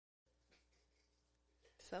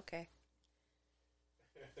Okay.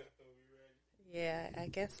 Yeah, I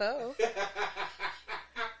guess so.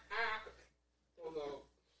 Hold on.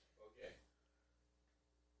 Okay.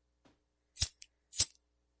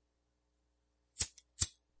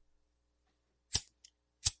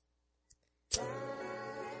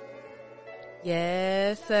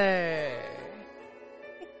 Yes, sir.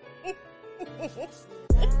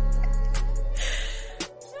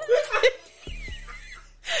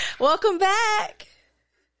 Welcome back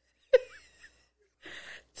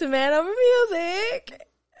to Man Over Music.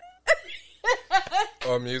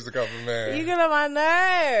 Or Music of a Man. You get on my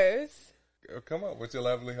nerves. Come on with your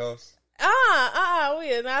lovely host. We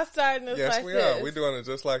are not starting this Yes, like we this. are. We're doing it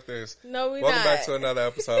just like this. No, we Welcome not. back to another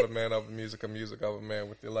episode of Man Over Music, a Music of a Man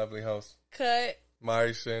with your lovely host, Cut.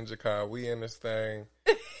 Maisha and Jakar. We in this thing.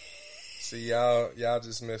 See, y'all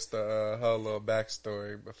just missed the whole little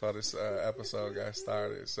backstory before this episode got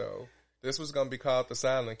started. So this was going to be called the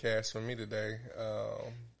Silent Cast for me today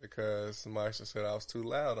because Maisha said I was too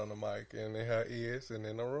loud on the mic and in her ears and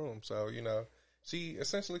in the room. So, she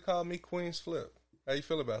essentially called me Queen's Flip. How you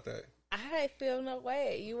feel about that? I feel no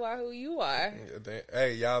way. You are who you are.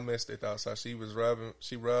 Hey, y'all missed it though. So she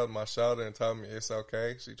rubbed my shoulder and told me it's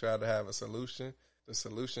okay. She tried to have a solution. The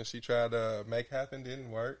solution she tried to make happen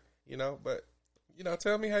didn't work, but,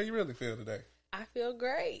 tell me how you really feel today. I feel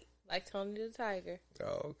great. Like Tony the Tiger.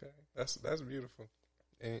 Oh, okay. That's beautiful.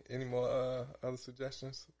 Any more other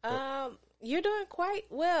suggestions? You're doing quite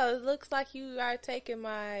well. It looks like you are taking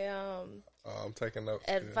my I'm taking notes.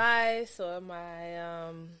 advice or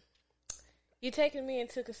my you're taking me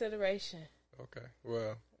into consideration. Okay.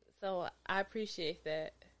 Well. So I appreciate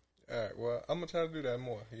that. All right. Well, I'm gonna try to do that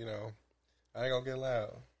more. I ain't gonna get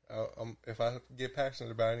loud. If I get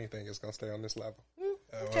passionate about anything, it's gonna stay on this level.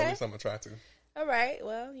 Okay. Or at least I'm gonna try to. All right.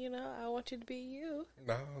 Well, I want you to be you.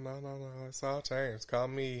 No. It's all changed. Call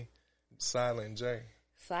me Silent J.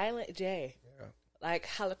 Silent J. Yeah. Like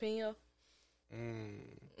jalapeno.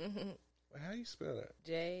 Mm-hmm. How you spell that?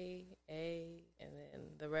 J-A and then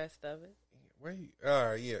the rest of it. Wait. All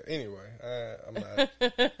right. Yeah. Anyway, I'm not.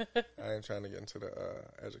 I ain't trying to get into the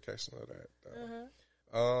education of that.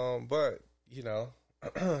 But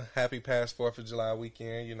happy past 4th of July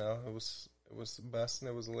weekend. It was busting.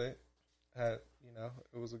 It was lit. It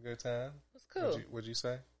was a good time. It was cool. What'd you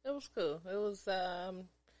say? It was cool. It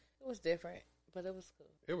was different, but it was cool.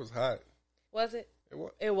 It was hot. Was it? It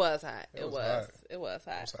was. It was hot. It was hot. It was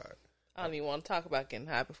hot. It was hot. I don't even want to talk about getting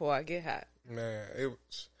hot before I get hot. Man,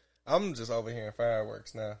 I'm just over here in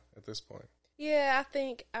fireworks now at this point. Yeah,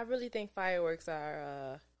 I really think fireworks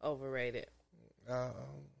are overrated.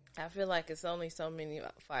 I feel like it's only so many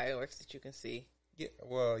fireworks that you can see. Yeah,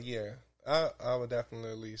 well, yeah. I would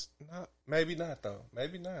definitely at least maybe not though.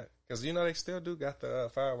 Maybe not. Because they still do got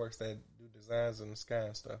the fireworks that do designs in the sky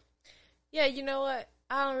and stuff. Yeah, you know what?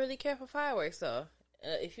 I don't really care for fireworks though.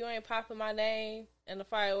 If you ain't popping my name in the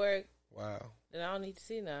firework, wow, then I don't need to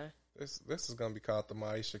see none. This is gonna be called the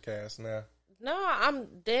Maisha Cast now. No, I'm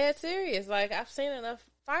dead serious. Like I've seen enough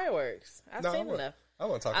fireworks. I've seen enough. I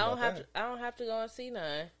want to talk about that. I don't have to go and see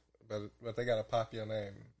none. But they gotta pop your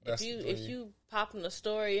name. If you popping a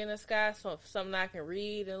story in the sky, something I can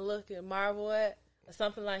read and look and marvel at, or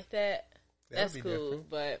something like that, that's cool. Different.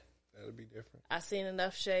 But that'll be different. I've seen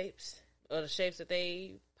enough shapes, or the shapes that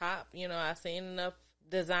they pop. I've seen enough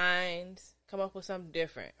designs. Come up with something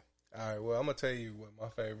different. All right. Well, I'm gonna tell you what my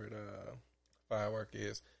favorite firework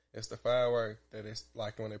is. It's the firework that is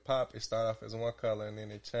like when it pop, it start off as one color and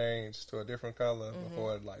then it changed to a different color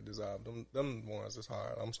before it like dissolved. Them ones is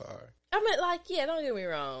hard. I'm sorry. I mean, don't get me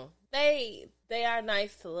wrong. They are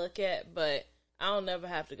nice to look at, but I don't never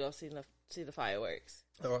have to go see the fireworks.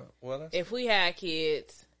 Well, if we had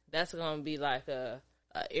kids, that's gonna be like a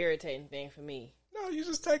irritating thing for me. No, you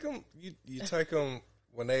just take them. You take them.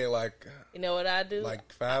 When they like, you know what I do?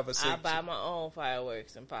 Like 5 or 6. I buy my own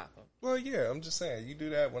fireworks and pop them. Well, yeah, I'm just saying you do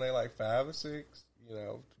that when they like 5 or 6.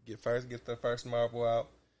 Get the first marble out.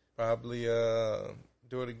 Probably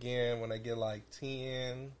do it again when they get like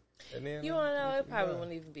 10, and then you wanna know it probably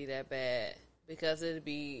wouldn't even be that bad because it'd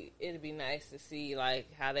be nice to see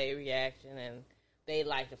like how they react and they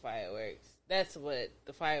like the fireworks. That's what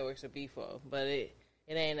the fireworks would be for, but it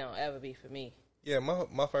ain't gonna ever be for me. Yeah,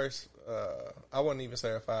 my first, I wouldn't even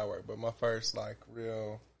say a firework, but my first, like,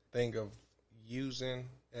 real thing of using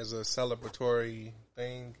as a celebratory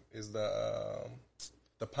thing is the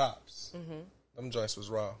pops. Mm-hmm. Them joints was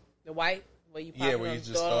raw. The white? Where you pop where you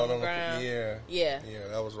just throw it on the ground? Yeah. Yeah,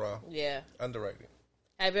 that was raw. Yeah. Underrated.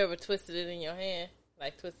 Have you ever twisted it in your hand?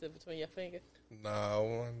 Like, twisted it between your fingers?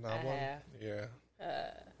 No, I have. Yeah.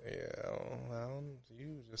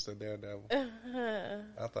 You just a daredevil.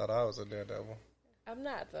 I thought I was a daredevil. I'm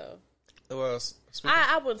not though. Well,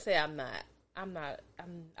 I wouldn't say I'm not.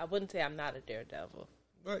 I wouldn't say I'm not a daredevil.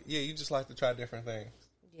 But yeah, you just like to try different things.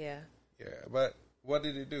 Yeah. Yeah, but what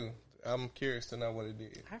did it do? I'm curious to know what it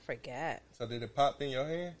did. I forgot. So did it pop in your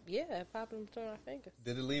hand? Yeah, it popped in between my fingers.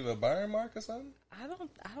 Did it leave a burn mark or something? I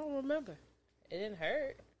don't remember. It didn't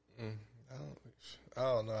hurt. I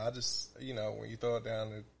don't know. I just, when you throw it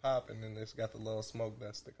down, it pop, and then it's got the little smoke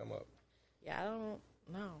dust to come up. Yeah, I don't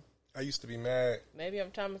know. I used to be mad. Maybe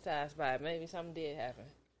I'm traumatized by it. Maybe something did happen.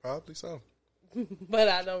 Probably so. But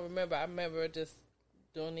I don't remember. I remember just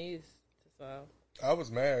doing these. So I was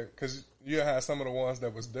mad because you had some of the ones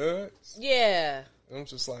that was duds. Yeah. And I'm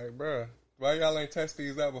just like, bruh, why y'all ain't test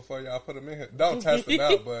these out before y'all put them in here? Don't test them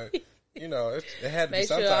out, but, it had to be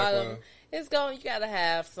some type of... It's going. You gotta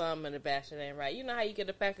have some in the batch that ain't right. You know how you get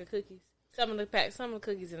a pack of cookies? Some of the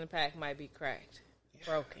cookies in the pack might be cracked,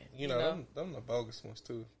 broken. Them the bogus ones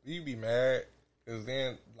too. You be mad because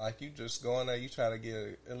then, like, you just go in there, you try to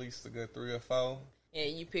get at least a good 3 or 4. Yeah,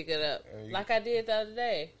 you pick it up like I did the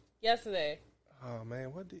other yesterday. Oh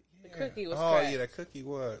man, what did the cookie was? Oh cracked. yeah, that cookie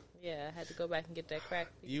was. Yeah, I had to go back and get that crack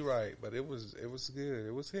piece. You right, but it was good.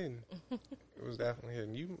 It was hidden. It was definitely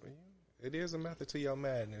hidden. It is a method to your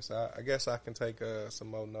madness. I guess I can take some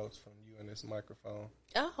more notes from you in this microphone.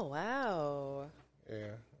 Oh, wow.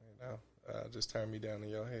 Yeah, just turn me down in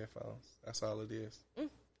your headphones. That's all it is.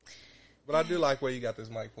 But I do like where you got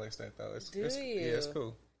this mic placed at, though. Yeah, it's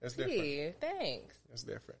cool. It's different. Thanks. It's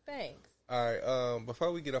different. Thanks. All right,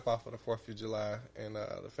 before we get up off of the 4th of July and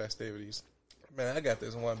the festivities, man, I got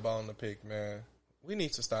this one bone to pick, man. We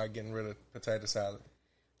need to start getting rid of potato salad.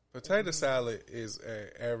 Potato salad is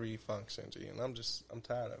at every function, G, and I'm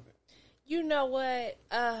tired of it. You know what?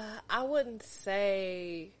 I wouldn't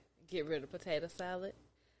say get rid of potato salad.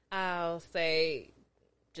 I'll say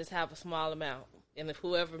just have a small amount, and if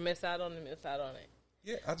whoever miss out on it, miss out on it.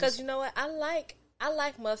 Yeah, because you know what? I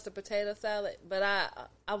like mustard potato salad, but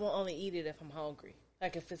I will only eat it if I'm hungry.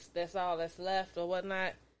 Like if that's all that's left or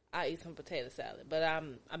whatnot, I eat some potato salad. But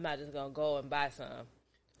I'm not just gonna go and buy some.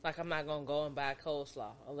 Like, I'm not going to go and buy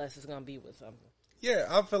coleslaw unless it's going to be with something. Yeah,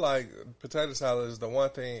 I feel like potato salad is the one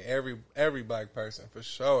thing every black person, for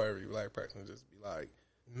sure every black person just be like,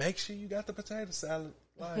 make sure you got the potato salad.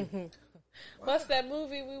 Like, what's that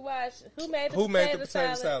movie we watched? Who made the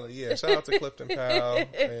potato salad? Yeah, shout out to Clifton Powell.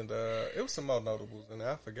 And it was some more notables, and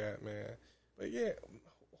I forgot, man. But yeah,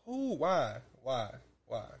 why?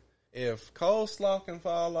 If coleslaw can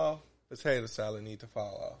fall off, potato salad need to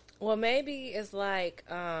fall off. Well, maybe it's like,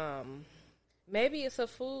 maybe it's a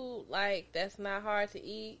food, like, that's not hard to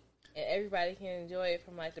eat, and everybody can enjoy it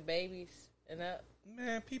from, like, the babies and up.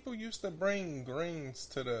 Man, people used to bring greens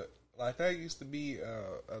to that used to be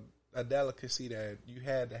a delicacy that you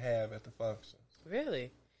had to have at the functions.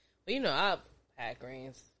 Really? Well, I've had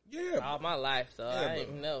greens all my life, so I didn't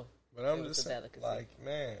even know. But I'm just saying, like,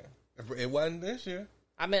 man, it wasn't this year.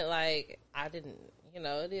 I meant, like, I didn't, it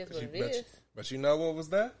is what it is. But you know what was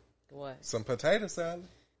that? What? Some potato salad.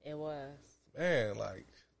 It was. Man, like,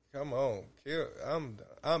 come on.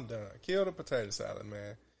 I'm done. Kill the potato salad,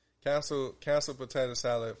 man. Cancel potato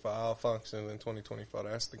salad for all functions in 2024.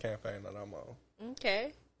 That's the campaign that I'm on.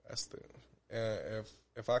 Okay. That's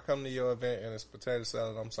if I come to your event and it's potato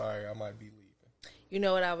salad, I'm sorry, I might be leaving. You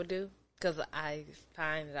know what I would do? Because I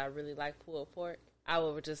find that I really like pulled pork. I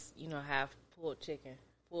would just, have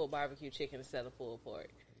pulled barbecue chicken instead of pulled pork.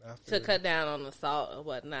 To cut down on the salt or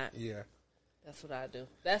whatnot. Yeah. That's what I do.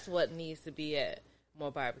 That's what needs to be at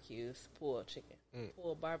more barbecues. Pulled chicken.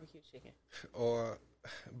 Pulled barbecue chicken. Or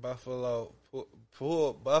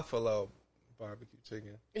pulled buffalo barbecue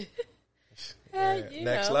chicken.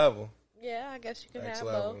 Next level. Yeah, I guess you can next have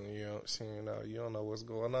level. both. You don't know what's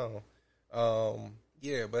going on.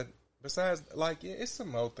 Yeah, but besides, like, it's some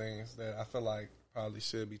more things that I feel like probably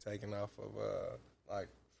should be taken off of, like,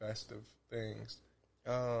 festive things.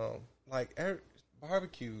 Like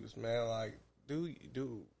barbecues, man. Like, do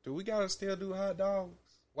we gotta still do hot dogs?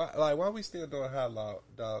 Why we still doing hot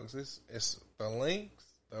dogs? It's the links,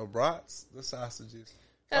 the brats, the sausages.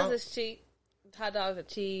 Because it's cheap. Hot dogs are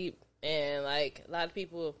cheap, and like a lot of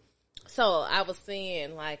people. So I was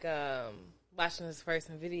seeing watching this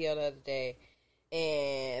person video the other day,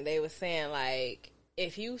 and they were saying like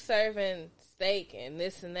if you serving steak and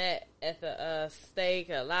this and that at the steak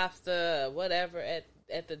or lobster or whatever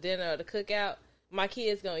at the dinner or the cookout, my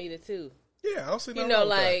kids gonna eat it too. Yeah, I don't see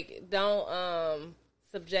don't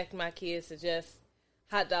subject my kids to just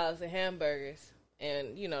hot dogs and hamburgers,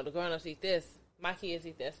 and the grown ups eat this. My kids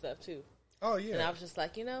eat that stuff too. Oh yeah. And I was just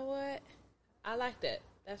like, you know what? I like that.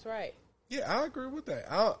 That's right. Yeah, I agree with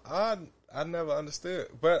that. I never understood,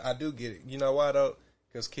 but I do get it. You know why though?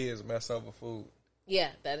 Because kids mess over food. Yeah,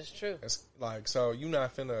 that is true. It's like, so you're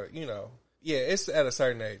not finna, yeah, it's at a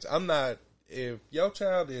certain age. I'm not, if your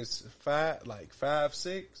child is 5,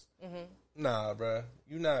 6, nah, bruh.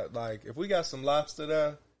 You not, like, if we got some lobster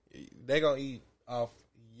there, they gonna eat off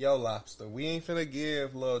your lobster. We ain't finna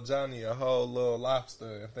give little Johnny a whole little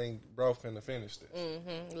lobster and think bro finna finish this.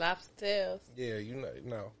 Lobster tails. Yeah,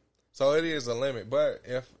 no. So it is a limit. But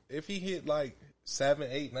if he hit like 7,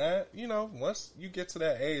 8, 9, once you get to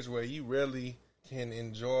that age where you really can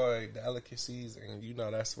enjoy delicacies and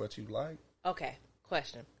that's what you like. Okay,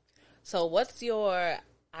 question. So what's your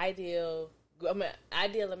ideal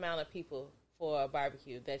amount of people for a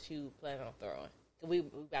barbecue that you plan on throwing? We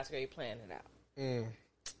about to plan it out.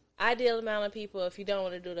 Ideal amount of people. If you don't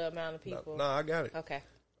want to do the amount of people. No, I got it. Okay.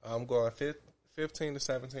 I'm going 15 to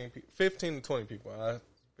 17 people. 15 to 20 people.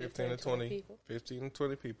 15 to 20 people. 15 to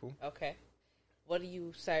 20 people. Okay. What are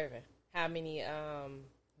you serving? How many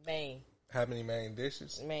main? How many main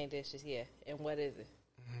dishes? Main dishes, yeah. And what is it?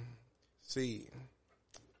 See.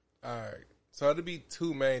 All right. So it'll be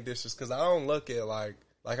 2 main dishes because I don't look at like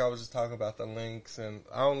I was just talking about the links, and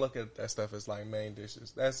I don't look at that stuff as like main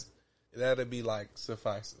dishes. That'll be like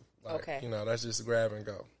suffice. Like, okay. That's just grab and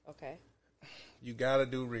go. Okay. You gotta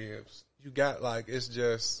do ribs. You got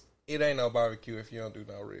it ain't no barbecue if you don't do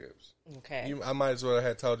no ribs. Okay. I might as well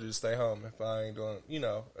have told you to stay home if I ain't doing,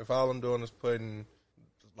 if all I'm doing is putting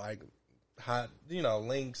like hot,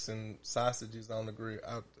 links and sausages on the grill.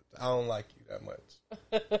 I don't like you that much.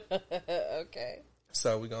 Okay.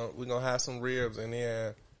 So we're gonna have some ribs, and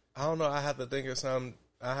then I don't know. I have to think of something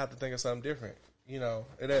different.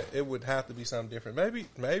 It would have to be something different.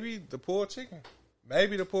 Maybe the pulled chicken.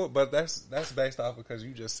 Maybe the pulled, but that's based off because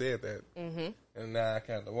you just said that, and now I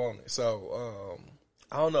kind of want it. So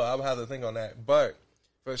I don't know. I would have to think on that, but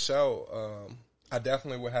for sure, I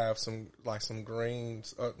definitely would have some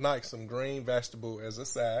greens, like some green vegetable as a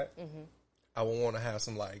side. I would want to have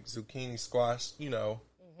some like zucchini squash.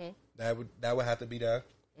 That would have to be there.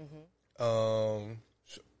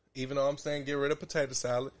 Even though I'm saying get rid of potato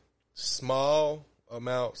salad, small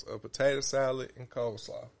amounts of potato salad and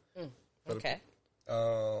coleslaw. Okay.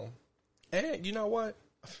 And you know what?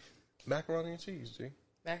 Macaroni and cheese, G.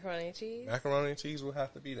 Macaroni and cheese? Macaroni and cheese will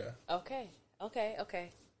have to be there. Okay.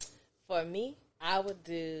 For me, I would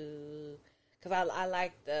do, because I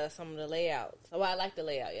liked some of the layouts. So I liked the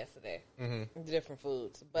layout yesterday. The different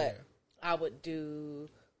foods. But I would do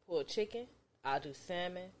pulled chicken. I'll do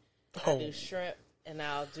salmon. I'll do shrimp. And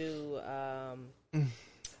I'll do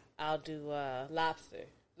lobster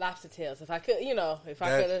tails. If I could,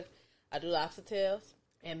 I do lobster tails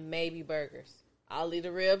and maybe burgers. I'll leave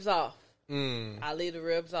the ribs off. But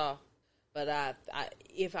I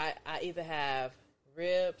either have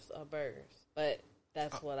ribs or burgers. But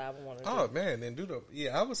that's what I want to do. Oh man, then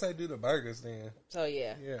I would say do the burgers then. So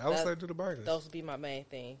yeah. Yeah, I would say do the burgers. Those would be my main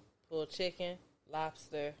thing. Pulled chicken,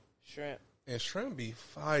 lobster, shrimp. And shrimp be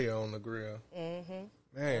fire on the grill.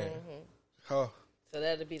 Man. Oh. So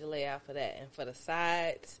that'll be the layout for that. And for the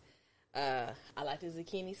sides, I like the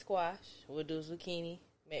zucchini squash. We'll do zucchini.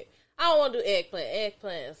 Maybe. I don't want to do eggplant.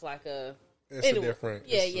 Eggplant is like a... It's a different...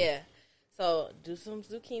 Yeah. So do some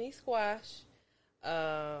zucchini squash.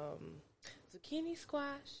 Zucchini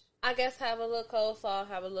squash. I guess have a little coleslaw,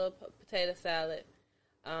 have a little potato salad,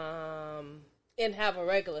 and have a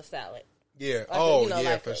regular salad. Yeah.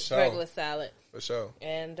 Like for sure. Regular salad. For sure.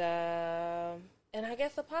 And I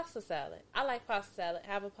guess a pasta salad. I like pasta salad.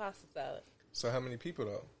 Have a pasta salad. So how many people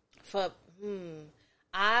though?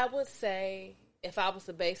 I would say if I was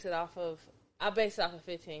to base it off of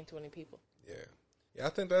 15, 20 people. Yeah. Yeah, I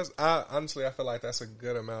think honestly, I feel like that's a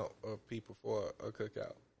good amount of people for a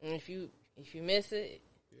cookout. And if you miss it,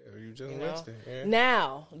 yeah, you just missed it. Yeah.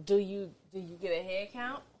 Now, do you get a head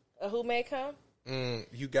count of who may come?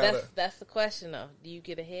 You gotta. That's the question though. Do you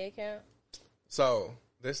get a head count? So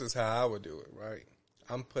this is how I would do it, right?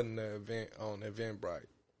 I'm putting the event on Eventbrite,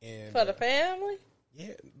 and for the family.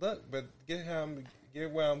 Yeah, look, but get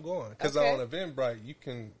where I'm going, because Okay. on Eventbrite you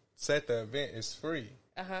can set the event is free.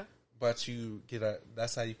 But you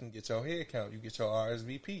that's how you can get your head count. You get your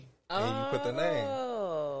RSVP and you put the name.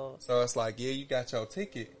 So it's like, yeah, you got your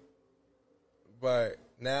ticket, but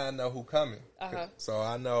now I know who coming. So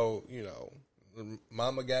I know,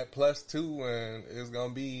 mama got +2 and it's going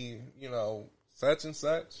to be, such and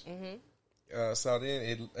such. So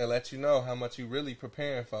then it lets you know how much you really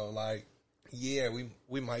preparing for. Like, yeah,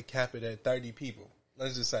 we might cap it at 30 people.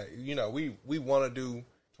 Let's just say, we want to do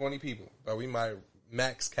 20 people, but we might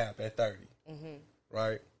max cap at 30,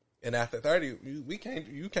 right? And after 30, you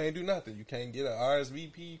can't do nothing. You can't get an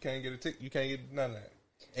RSVP. You can't get a ticket. You can't get none of that.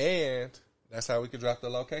 And that's how we could drop the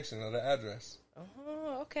location or the address.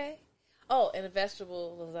 Oh, okay. Oh, and a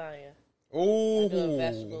vegetable lasagna. Ooh. Do a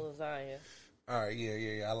vegetable lasagna. All right,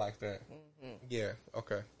 yeah. I like that. Mm-hmm. Yeah,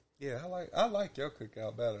 okay. Yeah, I like your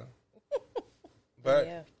cookout better. But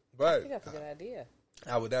yeah. but I think that's a good idea.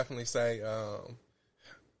 I would definitely say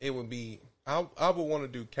it would be I would want to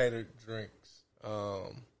do catered drinks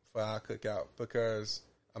for our cookout because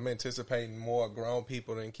I'm anticipating more grown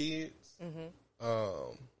people than kids.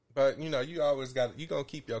 Mm-hmm. But you always you gonna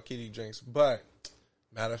keep your kiddie drinks. But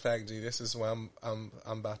matter of fact, G, this is where I'm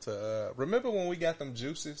about to remember when we got them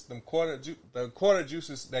juices, the quarter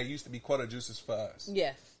juices that used to be quarter juices for us.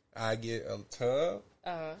 Yes. I get a tub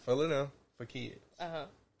full of them for kids.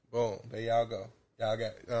 Boom, there y'all go. Y'all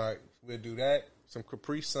got all right. We'll do that. Some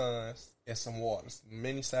Capri Suns and some waters,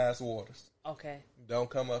 mini size waters. Okay. Don't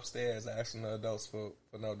come upstairs asking the adults for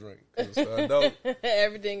no drink. 'Cause the adult,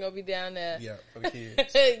 everything gonna be down there. Yeah, for the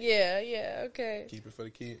kids. yeah, okay. Keep it for the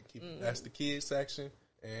kid. That's the kids section,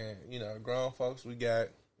 and grown folks we got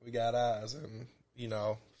eyes, and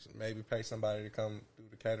maybe pay somebody to come do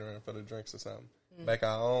the catering for the drinks or something. Make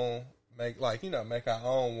our own, make our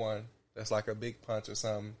own one that's like a big punch or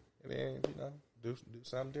something, and then do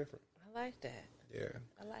something different. I like that. Yeah,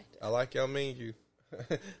 I like that. I like your menu.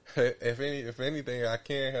 If anything I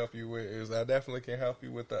can help you with is I definitely can help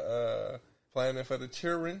you with the planning for the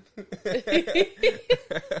children.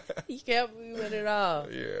 You can help me with it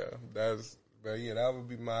all. Yeah, that would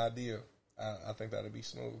be my idea. I think that'd be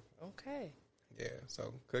smooth. Okay. Yeah,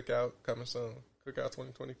 so cookout coming soon. Cookout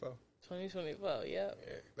 2024. 2024, yep.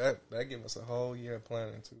 Yeah, that give us a whole year of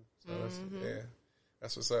planning too. So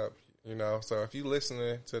that's what's up. So if you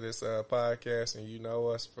listening to this podcast and you know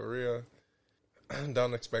us for real,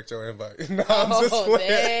 don't expect your invite. No, I'm just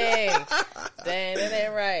playing. Dang, that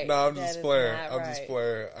ain't right. No, I'm just playing. Just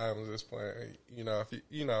playing. I was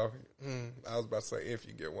about to say if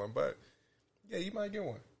you get one, but yeah, you might get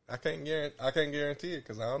one. I can't guarantee it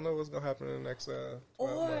because I don't know what's gonna happen in the next 12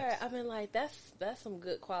 months. I mean, like that's some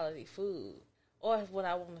good quality food. Or would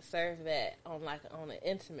I want to serve that on an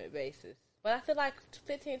intimate basis? But I feel like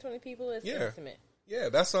 15, 20 people is intimate. Yeah,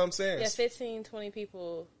 that's what I'm saying. Yeah, 15, 20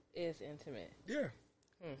 people is intimate. Yeah.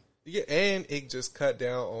 Yeah, and it just cut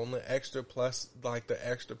down on the extra plus, like, the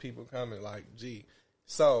extra people coming. Like, gee.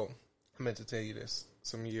 So, I meant to tell you this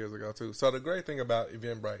some years ago, too. So, the great thing about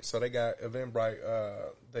Eventbrite, so they got Eventbrite,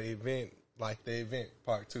 the event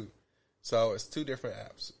part 2. So, it's 2 different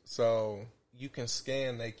apps. So, you can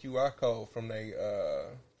scan their QR code from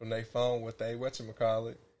their phone with their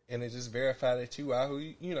whatchamacallit, and it just verify that you are who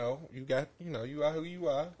you are who you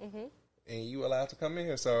are, and you allowed to come in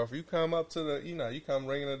here. So if you come up to you come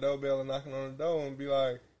ringing the doorbell and knocking on the door and be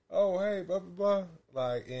like, oh hey, blah blah blah,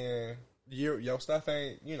 like, and your stuff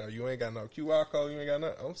ain't, you ain't got no QR code, you ain't got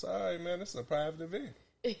nothing. I'm sorry, man, this is a private event.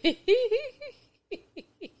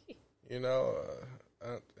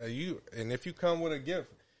 And if you come with a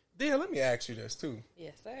gift, then let me ask you this too.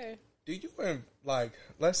 Yes, sir. Do you,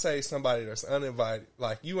 let's say somebody that's uninvited,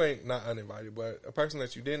 like you ain't not uninvited, but a person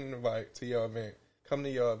that you didn't invite to your event, come to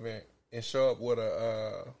your event and show up with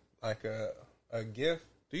a gift,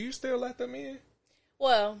 do you still let them in?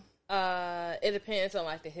 Well, it depends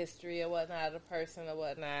on the history or whatnot of the person or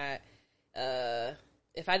whatnot.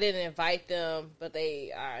 If I didn't invite them, but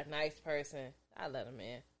they are a nice person, I let them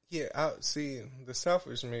in. Yeah, I see the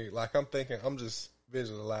selfish me. Like I'm just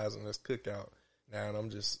visualizing this cookout now, and I'm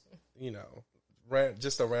just,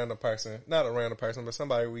 just a random person, not a random person, but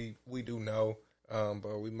somebody we do know,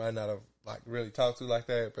 but we might not have really talked to like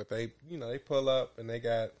that. But they, they pull up and they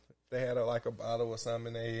had a bottle or something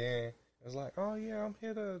in their hand. It's like, oh yeah, I'm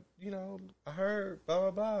here to, I heard blah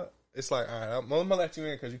blah blah. It's like, all right, I'm gonna let you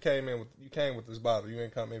in because you came with this bottle. You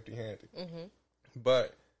ain't come empty handed. Mm-hmm.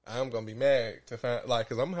 But I'm gonna be mad to find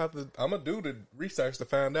because I'm gonna do the research to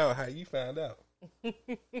find out how you found out.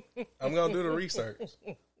 I'm gonna do the research.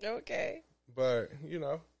 Okay. But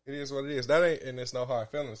it is what it is. That ain't, and it's no hard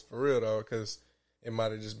feelings for real though, because it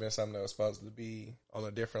might have just been something that was supposed to be on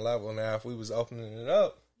a different level. Now, if we was opening it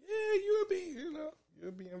up, yeah,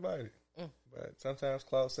 you'll be invited. But sometimes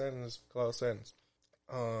closed settings.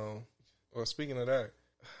 Well, speaking of that,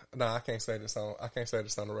 no, I can't say this on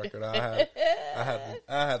the record. I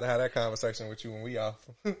had to have that conversation with you when we off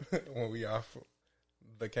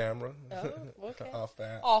the camera. Oh, okay.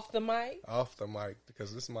 Off the mic. Off the mic,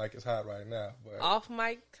 because this mic is hot right now. But off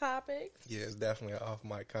mic topics. Yeah, it's definitely an off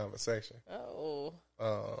mic conversation. Oh.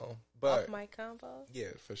 But off mic combo.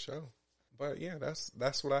 Yeah, for sure. But yeah,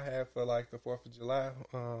 that's what I had for the 4th of July.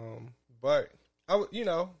 But I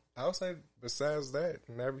I would say besides that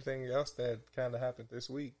and everything else that kind of happened this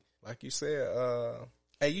week, like you said,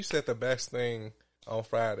 hey, you said the best thing on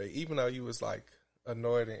Friday, even though you was like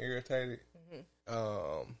annoyed and irritated.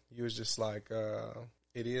 You was just like,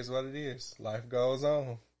 it is what it is. Life goes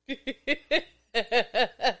on.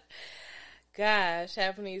 Gosh,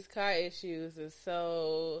 having these car issues is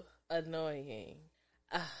so annoying.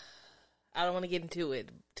 I don't want to get into it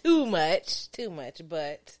too much,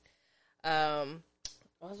 but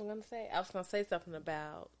what was I going to say? I was going to say something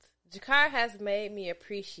about Jakar has made me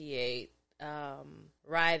appreciate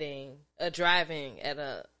driving at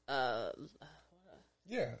a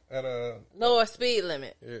at a lower speed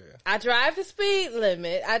limit. Yeah, I drive the speed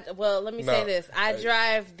limit. Let me say this: I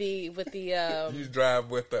drive with the you drive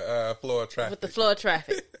with the floor traffic. With the floor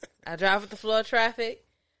traffic, I drive with the floor traffic.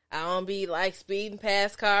 I don't be like speeding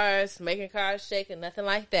past cars, making cars shake, and nothing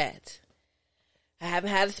like that. I haven't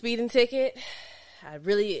had a speeding ticket. I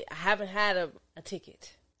haven't had a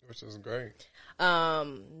ticket, which is great.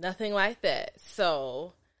 Nothing like that.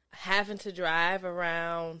 So having to drive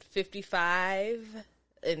around 55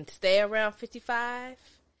 and stay around 55,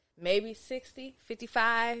 maybe 60,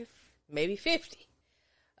 55, maybe 50.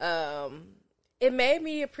 It made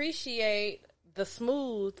me appreciate the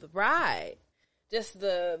smooth ride, just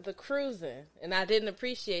the cruising. And I didn't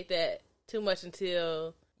appreciate that too much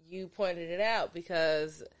until you pointed it out,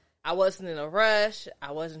 because I wasn't in a rush.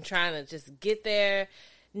 I wasn't trying to just get there.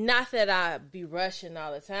 Not that I be rushing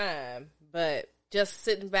all the time, but just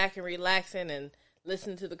sitting back and relaxing and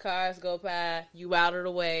listening to the cars go by. You out of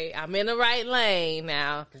the way. I'm in the right lane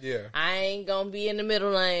now. Yeah. I ain't going to be in the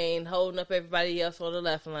middle lane holding up everybody else on the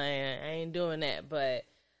left lane. I ain't doing that, but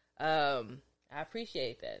I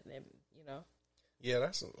appreciate that, you know. Yeah,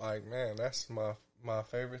 that's like, man, that's my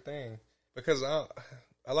favorite thing, because a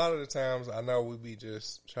lot of the times I know we be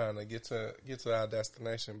just trying to get to our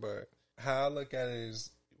destination, but how I look at it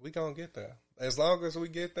is we gonna get there. As long as we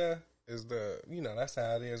get there, is that's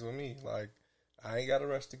how it is with me. Like, I ain't got a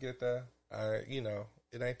rush to get there. It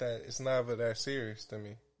ain't that, it's never that serious to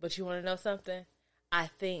me. But you want to know something? I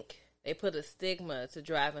think they put a stigma to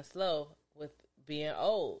driving slow with being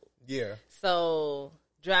old. Yeah. So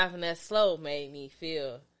driving that slow made me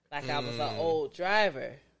feel like I was an old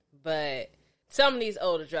driver, but some of these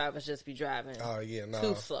older drivers just be driving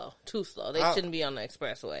too slow. They shouldn't be on the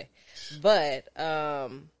expressway. But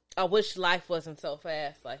I wish life wasn't so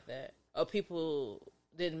fast like that, or people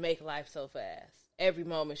didn't make life so fast. Every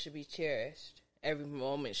moment should be cherished. Every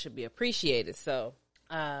moment should be appreciated. So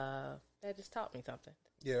that just taught me something.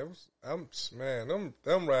 Yeah,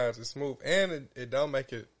 them rides are smooth, and it don't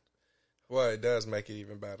make it. Well, it does make it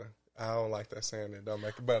even better. I don't like that saying it don't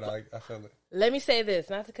make it better. I feel it. Let me say this,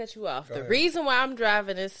 not to cut you off. The reason why I'm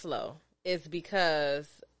driving this slow is because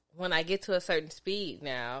when I get to a certain speed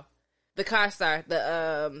now, the car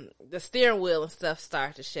the steering wheel and stuff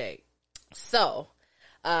start to shake. So,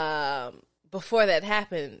 before that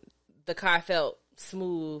happened, the car felt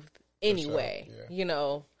smooth anyway, you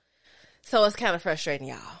know. So it's kind of frustrating,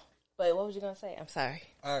 y'all. But what was you going to say? I'm sorry.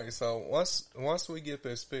 All right, so once we get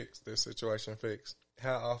this situation fixed,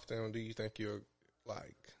 how often do you think you'll,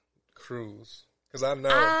 like, cruise? Because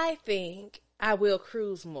I think I will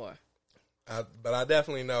cruise more. But I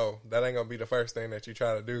definitely know that ain't going to be the first thing that you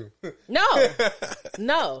try to do.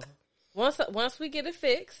 No. Once we get it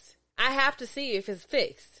fixed, I have to see if it's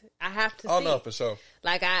fixed. I have to see. Oh, no, for sure.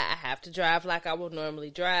 Like, I have to drive like I would normally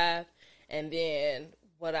drive. And then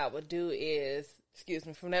what I would do is,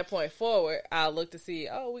 from that point forward, I'll look to see,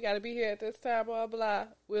 we got to be here at this time, blah, blah.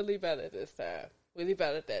 We'll leave out at this time. We'll leave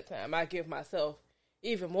out at that time. I give myself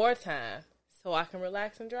even more time so I can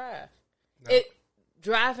relax and drive. No.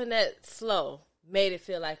 Driving that slow made it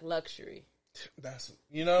feel like luxury. That's,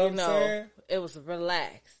 what I'm saying? It was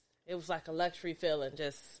relaxed. It was like a luxury feeling,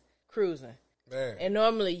 just cruising. Man. And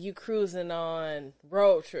normally you cruising on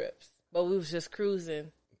road trips, but we was just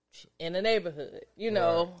cruising in the neighborhood,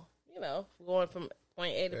 going from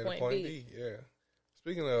point A to point B. Yeah.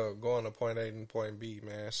 Speaking of going to point A and point B,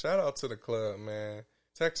 man, shout out to the club, man.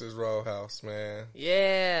 Texas Roadhouse, man.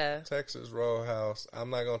 Yeah. Texas Roadhouse. I'm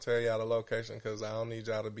not going to tell y'all the location because I don't need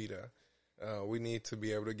y'all to be there. We need to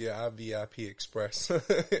be able to get our VIP Express.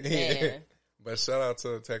 Man. But shout out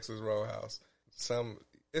to Texas Roadhouse.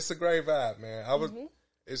 It's a great vibe, man.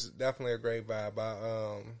 It's definitely a great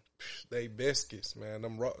vibe. They biscuits,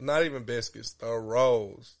 man. Not even biscuits, the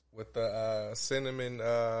rolls with the cinnamon.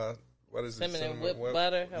 What is it? Cinnamon whipped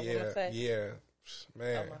butter. I want to say. Yeah,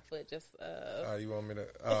 man. My foot just. You want me to?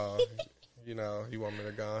 You want me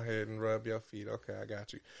to go ahead and rub your feet? Okay, I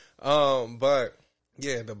got you. But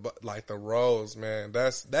Yeah, like the rolls, man.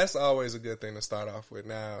 That's always a good thing to start off with.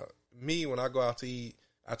 Now, me when I go out to eat,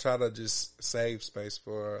 I try to just save space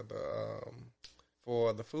for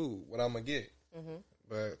the food what I'm gonna get. Mm-hmm.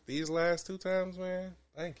 But these last 2 times, man,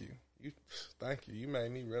 thank you. Thank you. You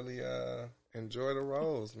made me really enjoy the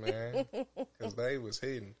rolls, man, because they was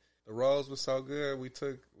hitting. The rolls was so good. We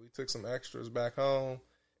took some extras back home,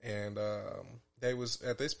 and they was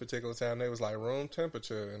at this particular time they was like room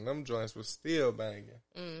temperature, and them joints was still banging.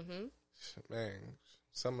 Mm-hmm. Man,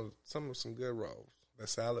 some good rolls. The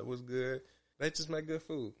salad was good. They just make good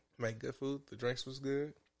food. The drinks was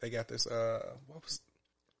good. They got this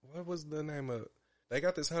what was the name of it? They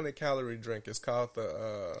got this 100-calorie drink. It's called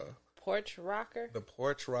the Porch Rocker. The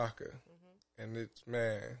Porch Rocker. Mm-hmm. And it's,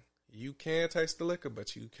 man, you can taste the liquor,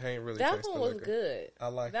 but you can't really taste the liquor. That one was good. I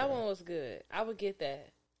like that. That one was good. I would get that.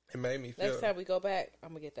 It made me feel... Next time we go back,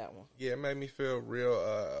 I'm going to get that one. Yeah, it made me feel real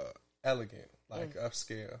elegant, like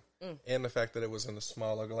upscale. And the fact that it was in a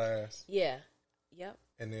smaller glass. Yeah. Yep.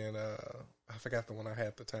 And then I forgot the one I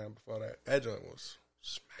had the time before that. That joint was...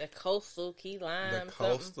 The Coastal Key Lime. The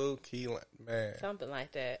Coastal Key Lime, man. Something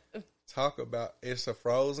like that. Talk about it's a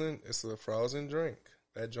frozen drink.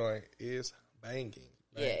 That joint is banging.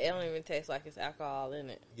 Yeah, it don't even taste like it's alcohol in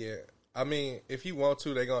it. Yeah, I mean, if you want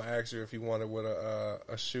to, they gonna ask you if you want it with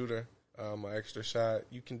a shooter, an extra shot.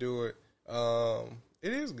 You can do it.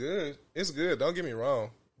 It is good. It's good. Don't get me wrong,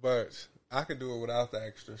 but I could do it without the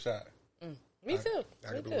extra shot. Me too.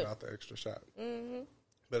 I could do it without the extra shot. Mm-hmm.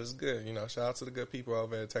 But it's good, you know. Shout out to the good people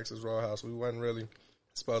over at Texas Roadhouse. We wasn't really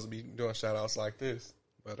supposed to be doing shout outs like this,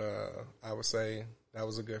 but I would say that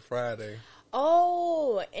was a good Friday.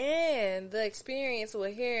 Oh, and the experience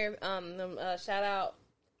with hearing them shout out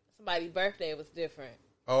somebody's birthday was different.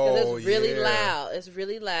 Oh, it's really loud. It's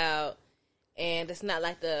really loud, and it's not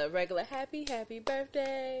like the regular happy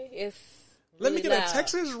birthday. It's really let me get loud. a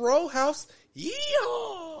Texas Roadhouse. Yeah,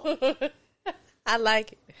 I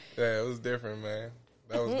like it. Yeah, it was different, man.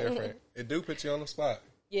 That was different. It do put you on the spot.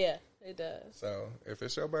 Yeah, it does. So if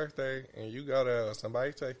it's your birthday and you go there or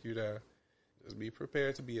somebody take you there, just be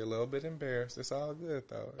prepared to be a little bit embarrassed. It's all good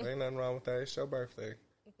though. There ain't nothing wrong with that. It's your birthday.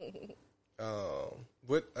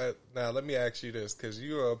 Now let me ask you this, because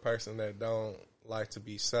you are a person that don't like to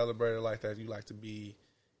be celebrated like that. You like to be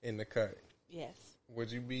in the cut. Yes.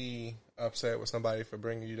 Would you be upset with somebody for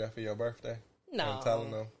bringing you there for your birthday? No. And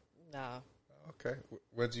telling them? No. Okay.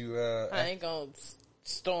 Would you? I ain't gonna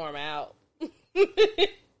storm out,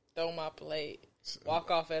 throw my plate, walk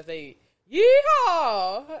off as they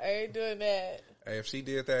yeehaw. I ain't doing that. Hey, if she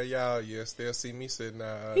did that, y'all, you'll still see me sitting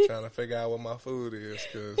there trying to figure out what my food is,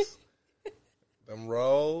 because them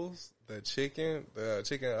rolls, the chicken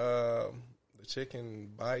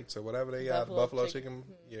bites or whatever they got, buffalo chicken.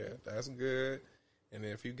 Yeah, that's good. And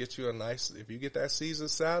then if you get that Caesar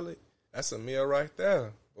salad, that's a meal right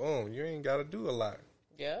there. Boom, you ain't got to do a lot.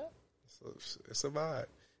 Yeah. It's a vibe.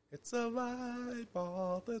 It's a vibe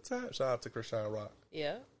all the time. Shout out to Krishan Rock.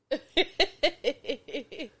 Yeah.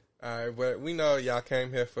 All right, but we know y'all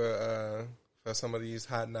came here for some of these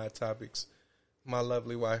hot night topics. My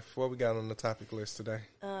lovely wife, what we got on the topic list today?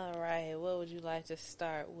 All right, what would you like to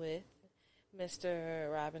start with,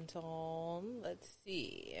 Mr. Robinson? Let's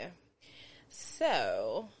see.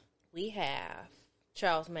 So, we have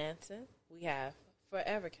Charles Manson. We have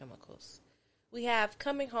Forever Chemicals. We have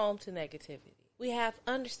Coming Home to Negativity. We have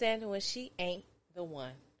Understanding When She Ain't the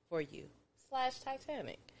One for You /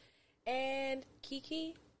 Titanic. And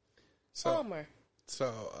Keke Palmer. So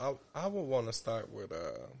I would want to start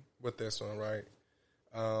with this one, right?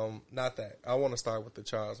 Not that. I want to start with the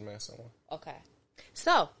Charles Manson one. Okay.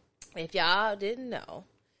 So, if y'all didn't know,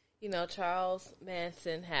 Charles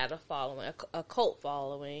Manson had a following, a cult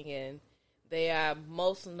following, and they are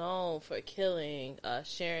most known for killing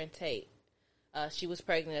Sharon Tate. She was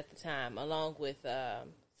pregnant at the time, along with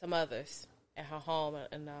some others at her home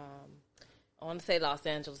in, I want to say Los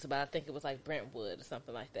Angeles, but I think it was like Brentwood or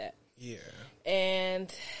something like that. Yeah.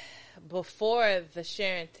 And before the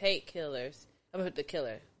Sharon Tate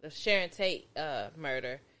the Sharon Tate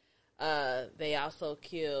murder, they also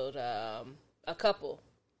killed a couple.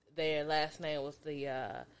 Their last name was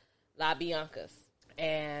the LaBiancas.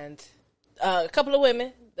 And a couple of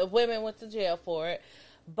women. The women went to jail for it.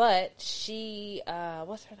 But she, I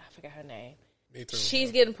forgot her name. Me too.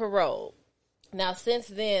 She's getting paroled. Now, since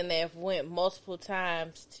then, they've went multiple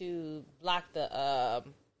times to block the...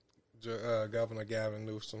 Governor Gavin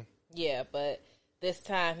Newsom. Yeah, but this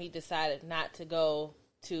time he decided not to go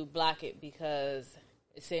to block it because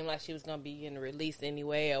it seemed like she was going to be getting released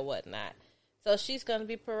anyway or whatnot. So she's going to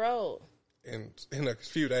be paroled. In a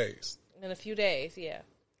few days. In a few days, yeah.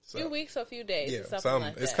 So, few weeks or a few days, yeah, or something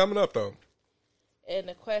like that. It's coming up though. And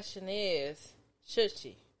the question is, should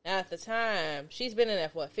she? Now, at the time, she's been in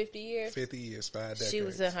that for what, 50 years? 50 years, 5 decades. She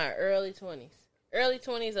was in her early 20s. Early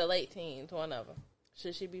 20s or late teens, one of them.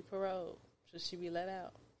 Should she be paroled? Should she be let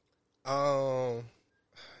out?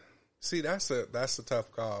 See, that's a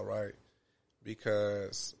tough call, right?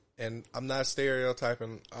 Because, and I'm not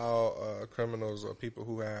stereotyping all criminals or people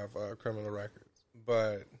who have criminal records,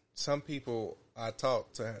 but some people I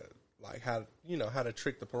taught to like how to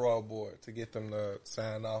trick the parole board to get them to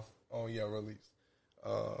sign off on your release.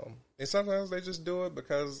 And sometimes they just do it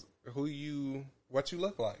because what you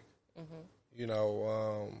look like. Mm-hmm.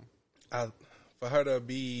 For her to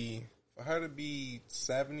be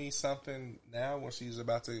 70 something now when she's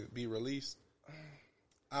about to be released,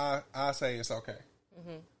 I say it's okay.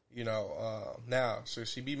 Mm-hmm. Now should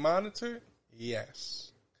she be monitored?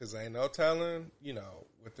 Yes, because ain't no telling.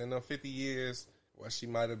 Within the 50 years, what she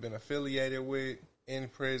might have been affiliated with in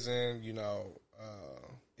prison.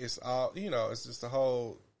 It's all it's just a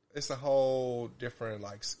whole different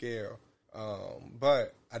like scale.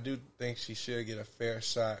 But I do think she should get a fair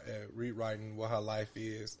shot at rewriting what her life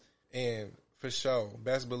is. And for sure,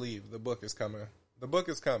 best believe the book is coming. The book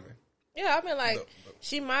is coming. Yeah, I mean,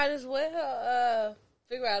 she might as well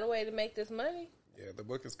figure out a way to make this money. Yeah, the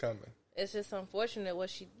book is coming. It's just unfortunate what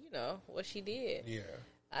she did. Yeah.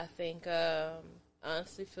 I think,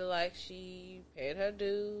 honestly feel like she paid her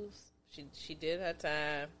dues. She did her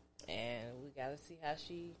time, and we got to see how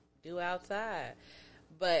she do outside.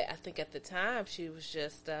 But I think at the time she was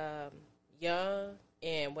just young,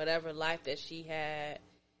 and whatever life that she had,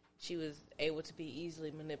 she was able to be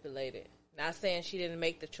easily manipulated. Not saying she didn't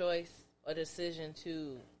make the choice or decision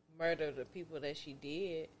to murder the people that she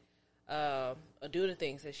did, or do the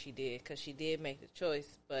things that she did, because she did make the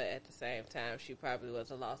choice. But at the same time, she probably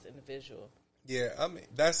was a lost individual. Yeah, I mean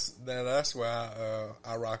that's where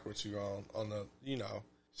I rock with you on the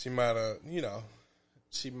she might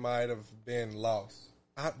have been lost.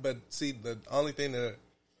 But see, the only thing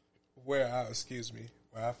where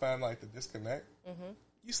I find like the disconnect,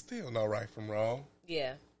 you still know right from wrong.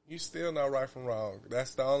 Yeah, you still know right from wrong.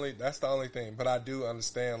 That's the only thing. But I do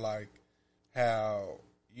understand like how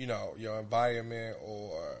your environment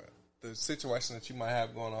or the situation that you might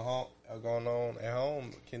have going on at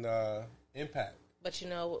home can impact. But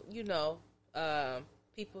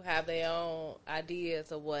people have their own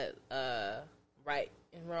ideas of what right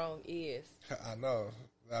and wrong is. I know.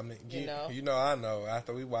 I mean, I know.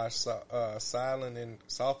 After we watched Silent and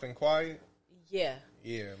Soft and Quiet. Yeah.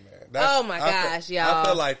 Yeah, man. Oh my gosh, y'all! I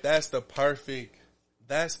feel like that's the perfect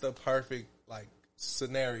like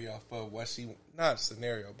scenario for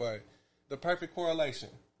but the perfect correlation.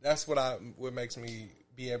 That's what makes me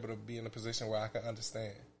be able to be in a position where I can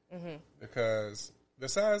understand. Mm-hmm. Because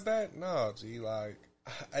besides that, no, like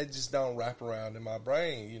I just don't wrap around in my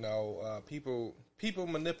brain. People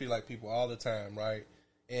manipulate people all the time, right?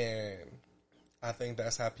 And I think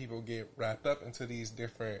that's how people get wrapped up into these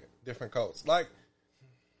different cults. Like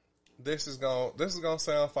this is gonna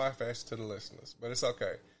sound far-fetched to the listeners, but it's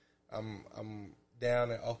okay. I'm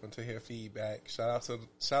down and open to hear feedback. Shout out to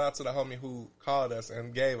the homie who called us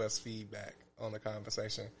and gave us feedback on the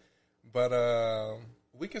conversation. But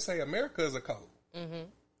we can say America is a cult. Mm-hmm.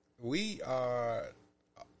 We are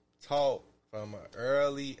taught from an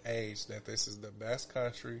early age that this is the best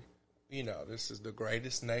country. This is the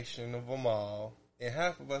greatest nation of them all. And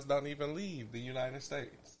half of us don't even leave the United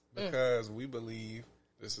States because we believe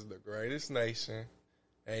this is the greatest nation.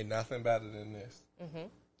 Ain't nothing better than this. Mm-hmm.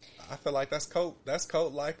 I feel like that's cult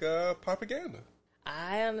like propaganda.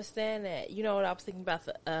 I understand that. You know what I was thinking about?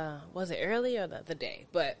 Was it earlier or the other day?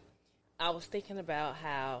 But I was thinking about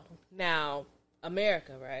how now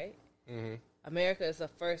America, right? Mm-hmm. America is a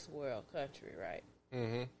first world country, right?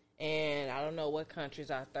 Mm-hmm. And I don't know what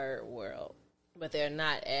countries are third world, but they're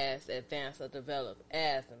not as advanced or developed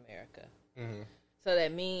as America. Mm-hmm. So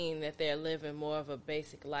that means that they're living more of a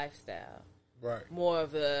basic lifestyle, right? More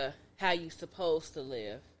of a how you supposed to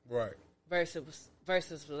live, right? Versus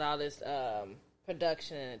with all this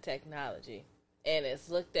production and technology, and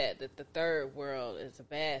it's looked at that the third world is a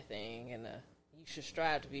bad thing, and you should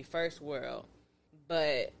strive to be first world.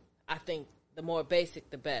 But I think the more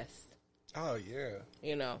basic, the best. Oh yeah,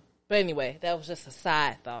 But anyway, that was just a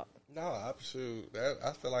side thought. No, I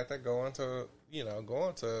feel like that going to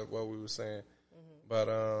what we were saying. Mm-hmm. But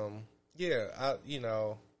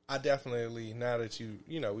I definitely, now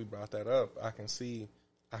that we brought that up, I can see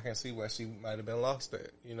where she might have been lost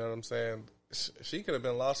at. You know what I'm saying? She could have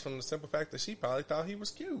been lost from the simple fact that she probably thought he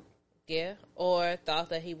was cute. Yeah, or thought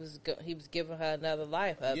that he was giving her another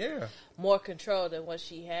life, more control than what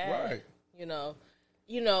she had. Right. You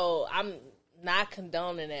know, I'm not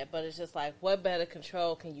condoning that, but it's just like, what better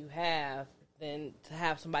control can you have than to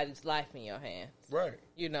have somebody's life in your hands? Right.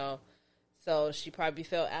 You know, so she probably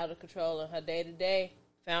felt out of control in her day to day.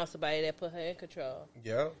 Found somebody that put her in control.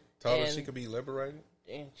 Yeah, told her she could be liberated.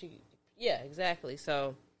 And exactly.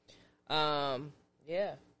 So, yeah.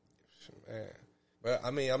 Man. But,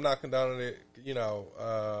 I mean, I'm not condoning it,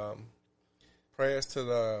 prayers to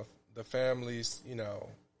the families,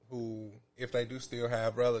 who, if they do still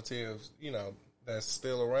have relatives, that's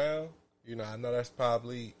still around, I know that's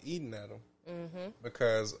probably eating at them. Mm-hmm.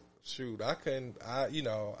 Because, shoot, I couldn't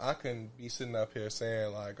be sitting up here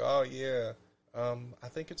saying, like, oh, yeah, I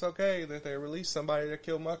think it's okay that they release somebody that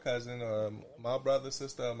killed my cousin or my brother,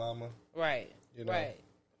 sister, or mama. Right. Right.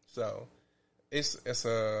 So, it's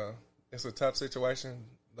a tough situation.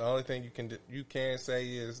 The only thing you can say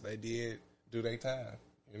is they did do their time.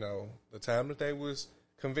 The time that they was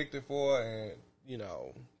convicted for and,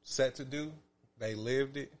 set to do, they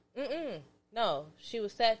lived it. No, she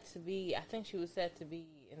was set to be, I think she was set to be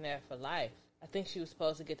in there for life. I think she was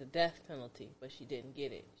supposed to get the death penalty, but she didn't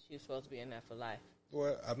get it. She was supposed to be in there for life.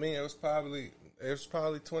 Well, I mean, it was probably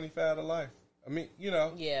 25 to life. I mean,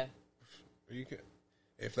 Yeah. You can,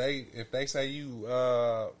 if they say you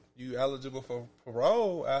eligible for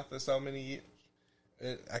parole after so many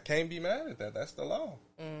years, I can't be mad at that. That's the law.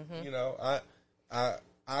 Mm-hmm.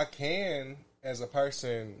 I can, as a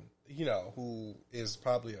person, who is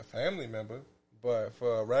probably a family member, but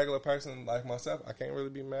for a regular person like myself, I can't really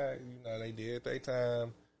be mad. They did their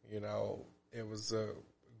time. It was a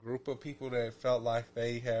group of people that felt like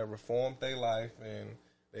they had reformed their life and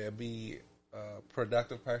they'd be a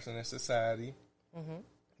productive person in society.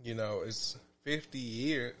 Mm-hmm. It's 50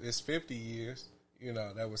 years. It's 50 years.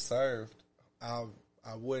 That was served. I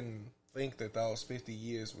wouldn't think that those 50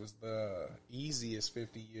 years was the easiest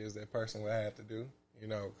 50 years that person would have to do.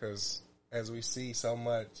 Because as we see so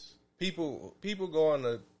much, people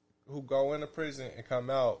who go into prison and come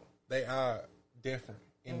out, they are different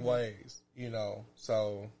in ways.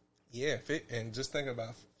 So yeah. And just think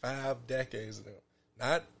about 5 decades of them,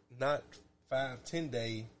 not 5-10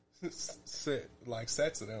 day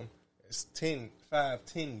sets of them. It's 10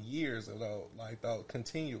 years of those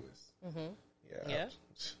continuous. Mm-hmm. Yeah.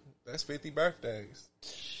 That's 50 birthdays.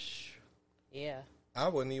 Yeah. I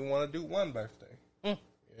wouldn't even want to do one birthday.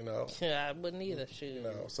 Yeah, I wouldn't either. Shoot.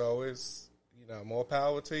 So it's more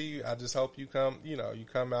power to you. I just hope you come. You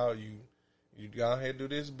come out. You go ahead and do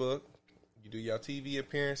this book. You do your TV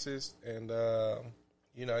appearances, and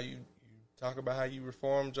you talk about how you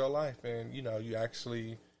reformed your life, and you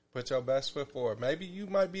actually put your best foot forward. Maybe you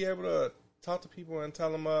might be able to talk to people and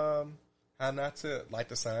tell them how not to, like,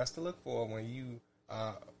 the signs to look for when you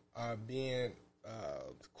are being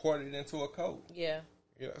courted into a cult. Yeah.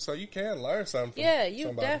 So you can learn something. Yeah, you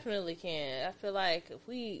somebody. definitely can. I feel like if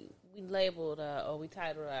we labeled or we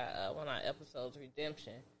titled one of our episodes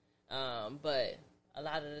 "Redemption," but a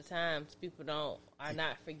lot of the times people are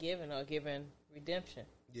not forgiven or given redemption.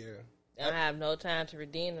 Yeah. They don't have no time to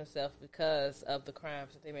redeem themselves because of the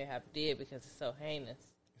crimes that they may have did because it's so heinous.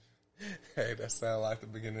 Hey, that sounds like the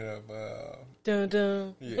beginning of dun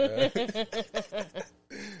dun. Yeah.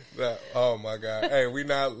 Oh my God. Hey, we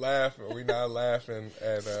not laughing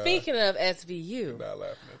at Speaking of SVU. We're not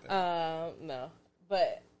laughing at that. No.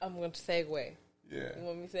 But I'm going to segue. Yeah. You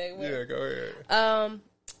want me to segue? Yeah, go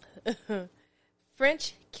ahead.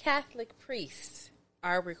 French Catholic priests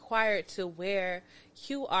are required to wear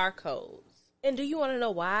QR codes. And do you want to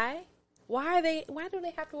know why? Why do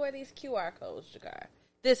they have to wear these QR codes, Jagar?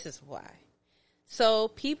 This is why. So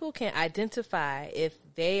people can identify if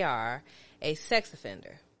they are a sex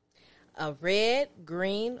offender. A red,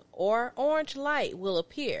 green, or orange light will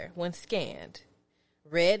appear when scanned.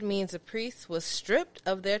 Red means a priest was stripped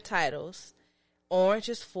of their titles. Orange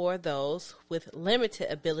is for those with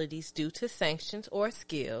limited abilities due to sanctions or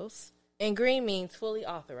skills. And green means fully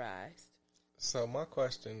authorized. So my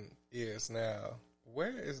question is now,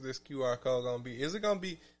 where is this QR code going to be? Is it going to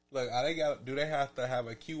be, look, do they have to have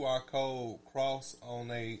a QR code cross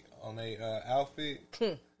on a outfit?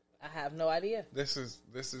 I have no idea. This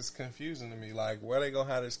is confusing to me. Like, where they going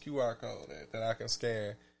to have this QR code at that I can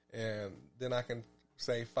scan and then I can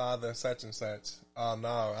say Father such and such. Oh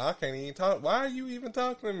no, I can't even talk. Why are you even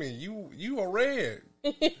talking to me? You are red.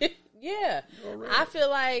 Yeah. I feel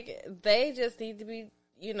like they just need to be,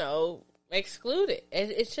 excluded.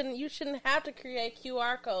 You shouldn't have to create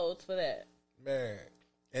QR codes for that. Man.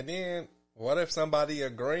 And then what if somebody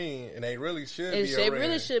agreeing and they really should be a red? They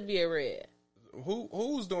really should be a red.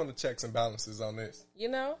 who's doing the checks and balances on this? You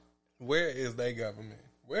know? Where is their government?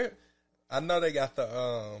 Where? I know they got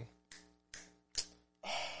the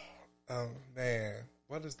man,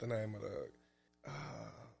 what is the name of the?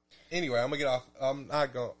 Anyway, I'm gonna get off. I'm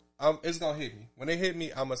not gonna. It's gonna hit me. When they hit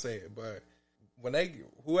me, I'm gonna say it. But when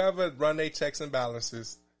whoever run their checks and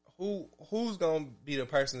balances, who's gonna be the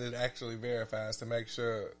person that actually verifies to make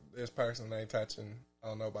sure this person ain't touching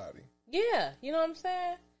on nobody? Yeah, you know what I'm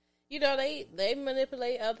saying. You know they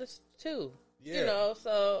manipulate others too. Yeah. You know,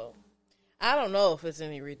 so I don't know if there's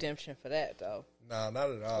any redemption for that though. Nah, not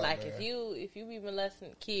at all. Like man. if you be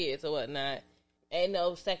molesting kids or whatnot, ain't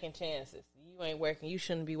no second chances. You ain't working. You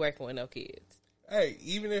shouldn't be working with no kids. Hey,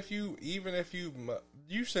 even if you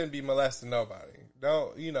shouldn't be molesting nobody.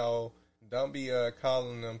 Don't be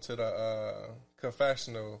calling them to the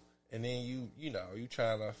confessional and then you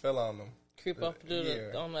trying to fill on them. Creep up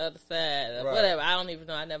on the other side or Right. whatever. I don't even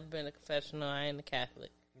know. I never been a confessional. I ain't a Catholic.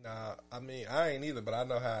 Nah, I mean I ain't either, but I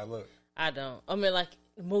know how it look. I don't. I mean, like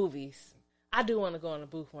movies. I do want to go in the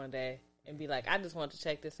booth one day and be like, I just want to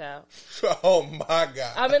check this out. Oh my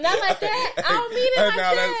God! I mean, not like that. I don't mean it like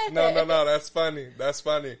that. No. That's funny. That's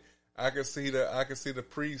funny. I can see the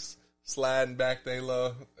priest sliding back their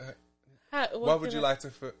love. What would you like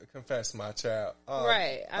to confess, my child?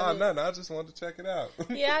 Right. Nothing. I just wanted to check it out.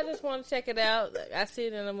 Yeah, I just want to check it out. I see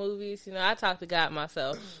it in the movies. You know, I talk to God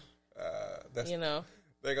myself. You know.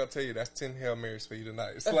 They're going to tell you that's 10 Hail Marys for you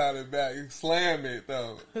tonight. Slide it back. You slam it,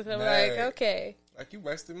 though. I'm like, okay. Like, you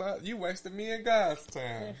wasted me and God's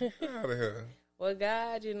time. Get out of here. Well,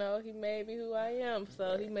 God, you know, he made me who I am,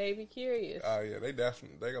 so he made me curious. Oh, yeah, they're going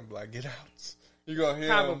to be like, get out. You're going to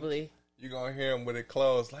hear Probably. You're going to hear them with it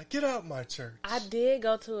closed, like, get out my church. I did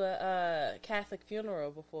go to a Catholic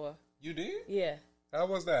funeral before. You did? Yeah. How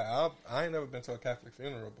was that? I ain't never been to a Catholic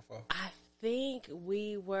funeral before. I think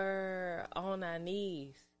we were on our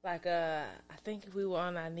knees. Like, I think we were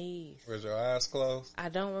on our knees. Was your eyes closed? I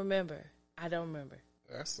don't remember.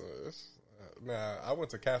 Now, I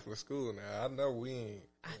went to Catholic school now. I know we ain't.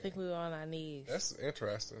 I think we were on our knees. That's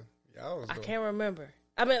interesting. I can't remember.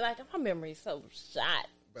 I mean, like, my memory's so shot.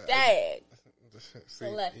 Dang.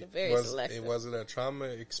 Selective. Was it a trauma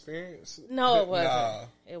experience? No, it wasn't. Nah,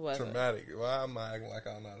 it wasn't. Traumatic. Why am I acting like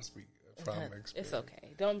I don't know how to speak a trauma experience? It's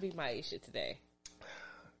okay. Don't be my issue today.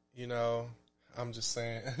 You know, I'm just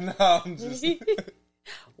saying. No, I'm just...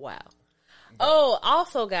 Wow. Oh,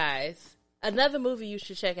 also, guys, another movie you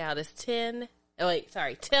should check out is Tim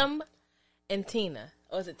and Tina.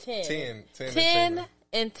 Or is it 10? 10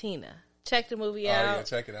 and Tina. Check the movie out. Oh, yeah,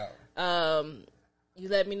 check it out. You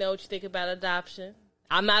let me know what you think about adoption.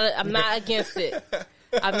 I'm not against it.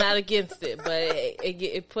 I'm not against it, but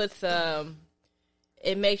it puts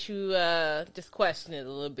it makes you just question it a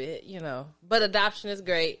little bit, you know. But adoption is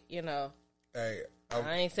great, you know. Hey,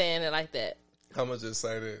 I ain't saying it like that. I'm gonna just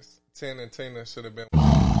say this: 10 and Tina should have been.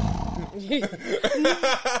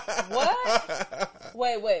 What?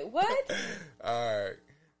 Wait, what? All right.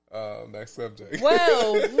 Next subject.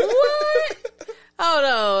 Whoa, what?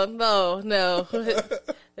 Oh, no.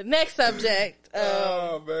 The next subject.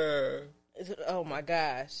 Oh, man. Oh, my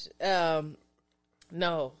gosh. No.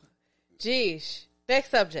 Geesh.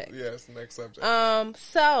 Next subject. Yes, next subject.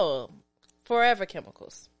 So, Forever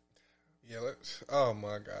Chemicals. Yeah, oh,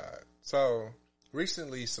 my God. So,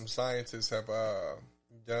 recently, some scientists have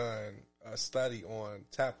done a study on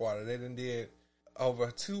tap water. They did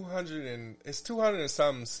over 200 and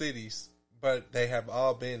something cities, but they have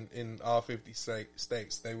all been in all 50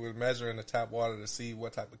 states. They were measuring the tap water to see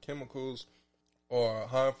what type of chemicals or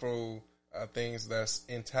harmful things that's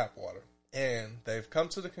in tap water. And they've come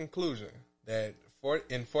to the conclusion that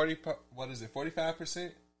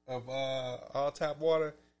 45% of all tap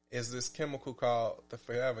water is this chemical called the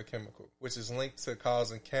Forever chemical, which is linked to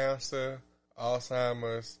causing cancer,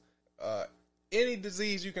 Alzheimer's, any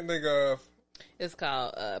disease you can think of. It's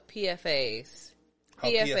called PFAS. Oh,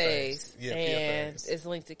 PFAS. Yeah, and PFAS. it's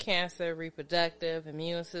linked to cancer, reproductive,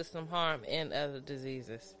 immune system harm, and other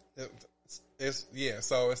diseases. So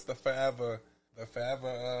it's the Forever,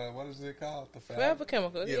 what is it called? The Forever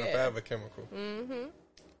chemical. Yeah, the Forever chemical. Mm-hmm.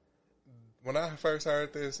 When I first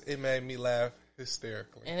heard this, it made me laugh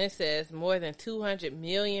hysterically. And it says more than 200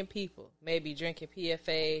 million people may be drinking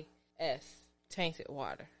PFAS tainted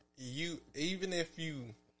water. Even if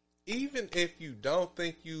you don't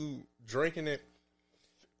think you drinking it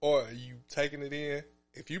or you taking it in,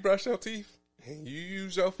 if you brush your teeth and you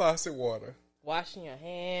use your faucet water, washing your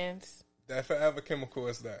hands, that Forever chemical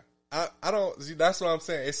is there. I don't see. That's what I'm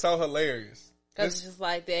saying. It's so hilarious because it's just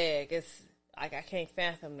like that. It's like I can't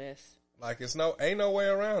fathom this. Like ain't no way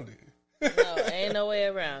around it. No, ain't no way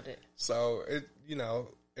around it. So it,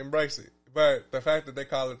 embrace it. But the fact that they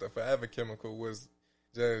call it the forever chemical was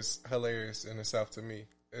just hilarious in itself to me.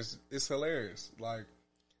 It's hilarious. Like,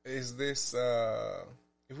 is this how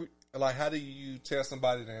do you tell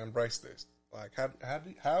somebody to embrace this? Like,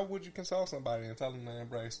 how would you console somebody and tell them to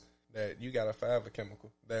embrace that you got a forever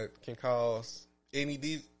chemical that can cause any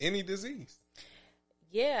disease?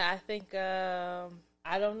 Yeah, I think I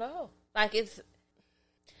don't know. Like,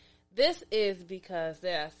 this is because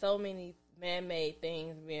there are so many man-made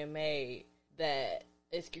things being made that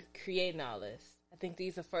it's creating all this. I think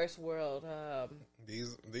these are first world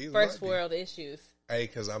world issues. Hey,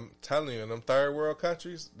 because I'm telling you, in them third world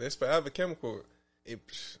countries, this forever chemical,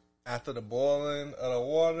 after the boiling of the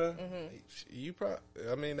water, you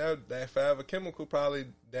probably, that forever chemical probably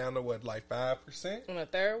down to what, like 5%? In the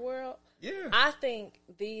third world? Yeah. I think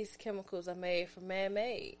these chemicals are made from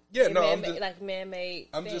man-made. Yeah, man-made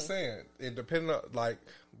I'm things. just saying, it depends on, like,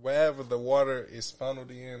 wherever the water is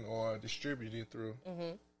funneled in or distributed through,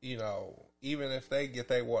 even if they get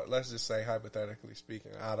their water, let's just say, hypothetically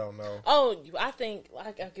speaking, I don't know. Oh, I think,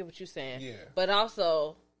 I get what you're saying. Yeah. But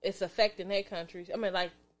also, it's affecting their countries. I mean,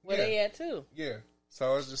 like, where they at, too. Yeah.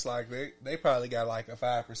 So it's just like, they probably got, like, a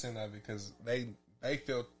 5% of it because they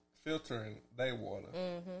filtering their water.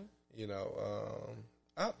 Mm-hmm.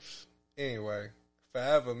 Anyway,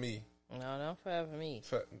 forever me. No, forever me.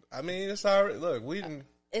 It's already, look, we didn't.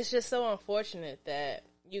 It's just so unfortunate that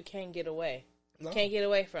you can't get away. No. You can't get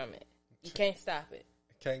away from it. You can't stop it.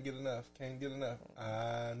 Can't get enough.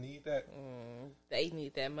 I need that. They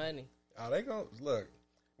need that money. Oh, they gonna, look,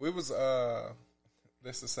 we was,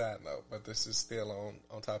 this is a side note, but this is still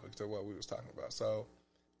on topic to what we was talking about. So,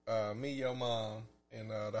 me, your mom, and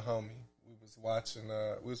the homie, we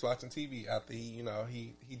was watching TV after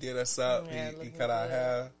he did us up. Yeah, he cut our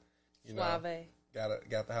hair. Suave.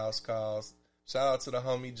 Got the house calls. Shout out to the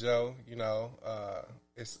homie Joe.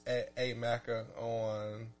 It's at @Macca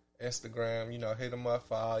on Instagram. Hit him up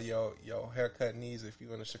for all your haircut needs if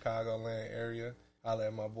you in the Chicagoland area. Holla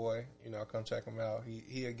at my boy. Come check him out.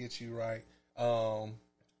 He'll get you right.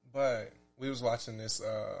 But we was watching this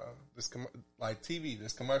TV.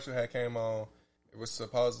 This commercial had came on. It was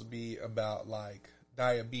supposed to be about like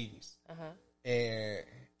diabetes, and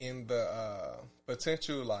in the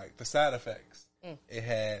potential, like the side effects, it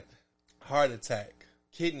had heart attack,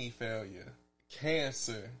 kidney failure,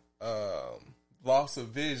 cancer, loss of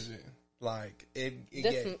vision. Like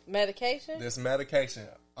medication. This medication,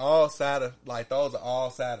 those are all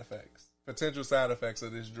side effects, potential side effects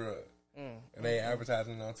of this drug, and they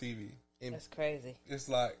advertising it on TV. And that's crazy. It's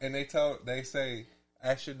like, and they say,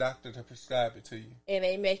 ask your doctor to prescribe it to you. And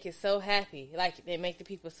they make it so happy. Like, they make the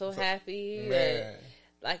people so happy. Man.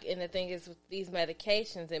 And the thing is, with these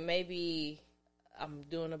medications, it may be, I'm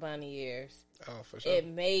doing a bunny ears. Oh, for sure. It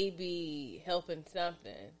may be helping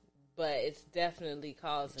something, but it's definitely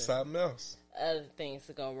causing something else. Other things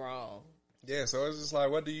to go wrong. Yeah, so it's just like,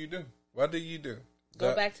 what do you do?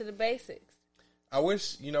 Go back to the basics. I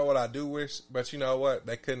wish, what I do wish, but you know what?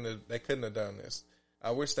 They couldn't have done this. I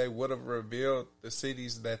wish they would have revealed the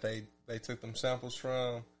cities that they took them samples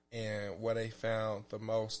from and where they found the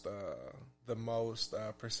most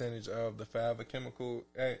percentage of the forever chemical.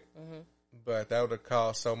 But that would have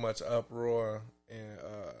caused so much uproar and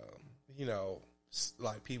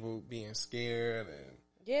like people being scared and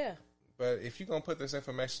yeah. But if you're gonna put this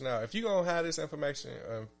information out, if you're gonna have this information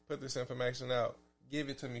put this information out, give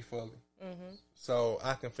it to me fully, so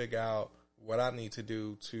I can figure out what I need to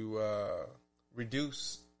do to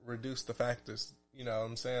reduce the factors. You know what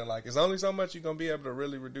I'm saying? Like, it's only so much you're going to be able to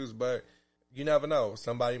really reduce, but you never know.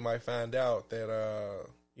 Somebody might find out that,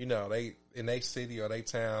 they in their city or their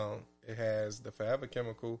town, it has the forever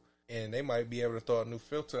chemical, and they might be able to throw a new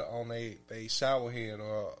filter on they shower head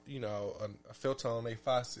or, a filter on their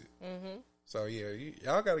faucet. Mm-hmm. So, yeah,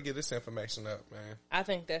 y'all got to get this information up, man. I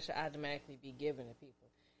think that should automatically be given to people.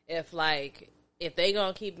 If they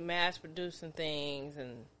going to keep mass producing things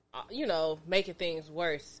and, making things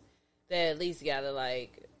worse, they at least got to,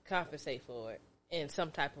 compensate for it in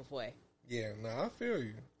some type of way. Yeah, no, I feel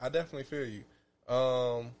you. I definitely feel you.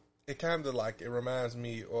 It kind of, it reminds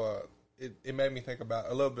me, or it made me think about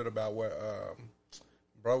a little bit about what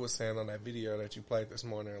bro was saying on that video that you played this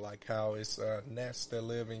morning, like how it's gnats that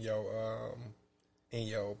live in your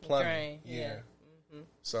plumbing. Drain, yeah. Mm-hmm.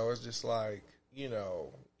 So it's just like, you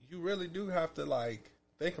really do have to,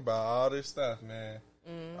 think about all this stuff, man.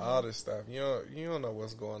 Mm-hmm. All this stuff. You don't know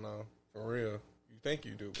what's going on for real. You think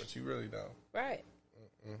you do, but you really don't. Right.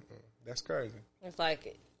 Mm-mm. That's crazy. It's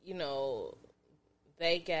like,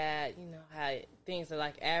 they got, how things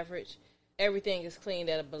are average. everything is cleaned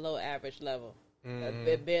at a below average level.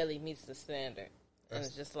 It barely meets the standard. And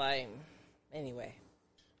it's just like, anyway.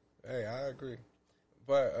 Hey, I agree.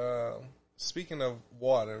 But speaking of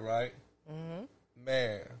water, right? Mm-hmm.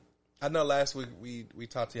 Man, I know last week we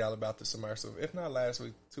talked to y'all about the submersive. If not last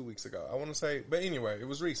week, 2 weeks ago. I want to say, but anyway, it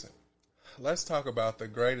was recent. Let's talk about the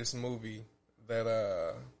greatest movie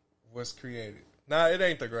that was created. Nah, it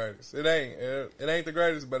ain't the greatest. It ain't the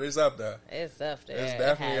greatest, but it's up there. It's up there. It's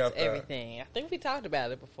definitely it has up there. everything. I think we talked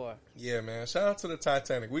about it before. Yeah, man. Shout out to the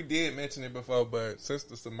Titanic. We did mention it before, but since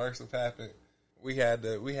the submersive happened, we had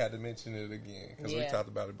to mention it again because we talked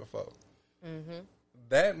about it before. Mm-hmm.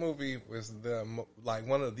 That movie was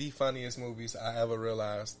one of the funniest movies I ever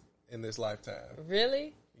realized in this lifetime.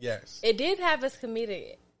 Really? Yes. It did have its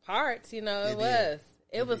comedic parts, you know.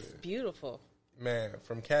 It was beautiful. Man,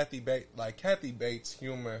 from Kathy Bates, Kathy Bates'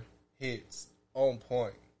 humor hits on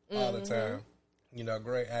point all the time. You know,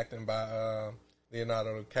 great acting by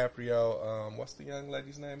Leonardo DiCaprio. What's the young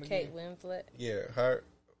lady's name again? Kate Winslet. Yeah, her.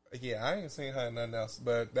 Yeah, I ain't seen her in nothing else,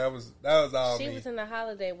 but that was all She me. was in The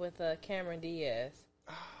Holiday with Cameron Diaz.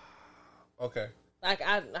 Okay.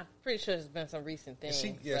 I'm pretty sure there's been some recent things.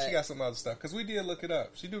 She got some other stuff because we did look it up.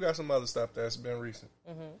 She do got some other stuff that's been recent.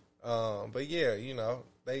 But yeah, you know,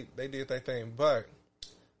 they did their thing. But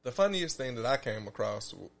the funniest thing that I came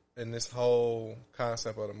across in this whole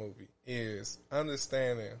concept of the movie is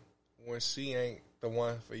understanding when she ain't the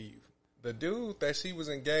one for you. The dude that she was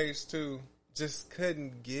engaged to just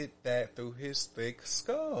couldn't get that through his thick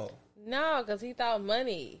skull. No, because he thought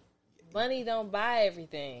money don't buy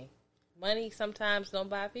everything. Money sometimes don't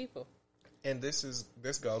buy people. And this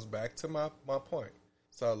goes back to my point.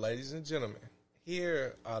 So, ladies and gentlemen,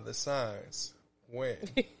 here are the signs when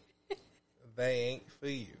they ain't for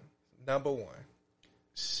you. Number one,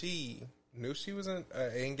 she knew she was an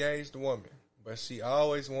engaged woman, but she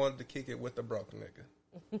always wanted to kick it with the broke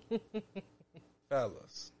nigga.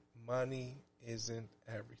 Fellas, money isn't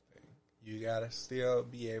everything. You gotta still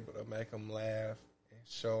be able to make them laugh and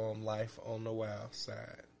show them life on the wild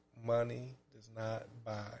side. Money does not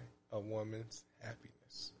buy a woman's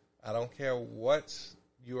happiness. I don't care what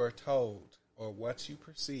you are told or what you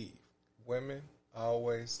perceive. Women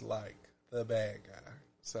always like the bad guy.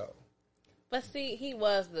 So, but see, he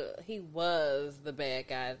was the bad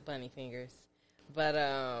guy, Bunny Fingers. But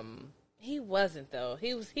he wasn't though.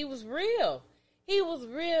 He was real. He was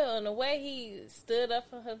real, and the way he stood up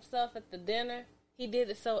for himself at the dinner, he did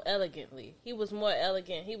it so elegantly. He was more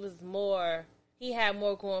elegant. He had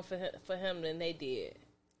more going for him than they did.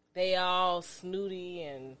 They all snooty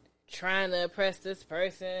and trying to impress this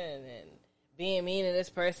person and being mean to this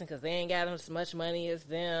person because they ain't got as much money as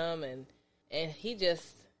them. And he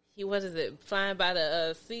what is it, flying by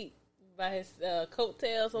the seat, by his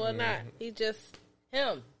coattails or whatnot. He just,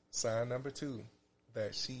 him. Sign number 2,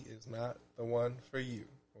 that she is not the one for you.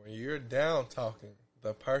 When you're down talking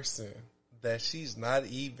the person that she's not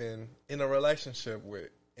even in a relationship with,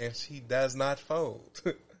 and she does not fold,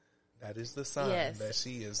 that is the sign that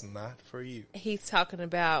she is not for you. He's talking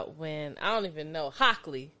about when, I don't even know,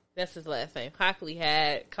 Hockley, that's his last name. Hockley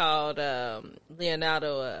had called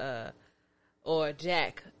Leonardo or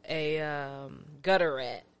Jack a gutter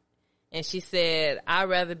rat. And she said, I'd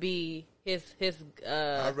rather be his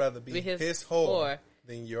whore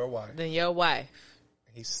than your wife.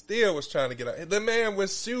 He still was trying to get out. The man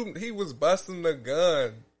was shooting. He was busting the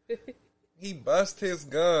gun. He bust his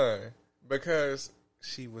gun because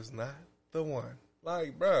she was not the one.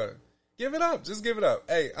 Like, bruh, give it up. Just give it up.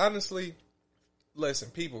 Hey, honestly, listen,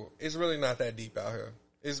 people, it's really not that deep out here.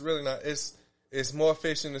 It's really not. It's more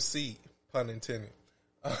fish in the sea, pun intended.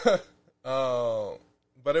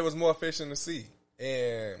 But it was more fish in the sea.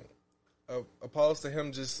 And opposed to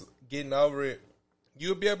him just getting over it,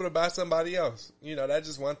 you'll be able to buy somebody else. You know, that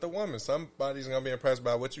just wasn't the woman. Somebody's going to be impressed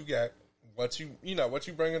by what you got, what you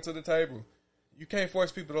bring to the table. You can't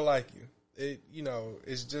force people to like you.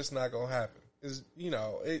 It's just not going to happen.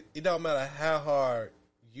 It don't matter how hard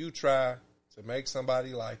you try to make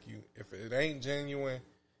somebody like you. If it ain't genuine,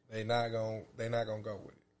 they not going to go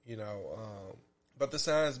with it, but the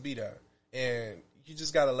signs be there, and you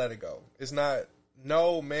just got to let it go. It's not,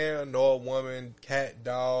 no man nor woman, cat,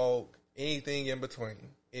 dog, anything in between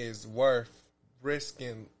is worth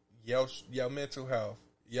risking your mental health,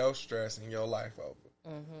 your stress, and your life over.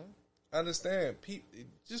 Understand,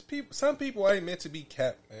 some people ain't meant to be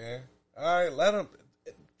kept, man. All right, let them,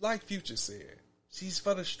 like Future said, she's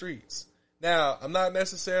for the streets. Now, I'm not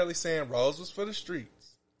necessarily saying Rose was for the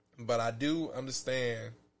streets, but I do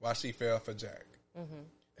understand why she fell for Jack.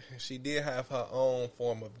 She did have her own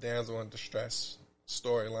form of damsel in distress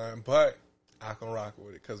storyline, but I can rock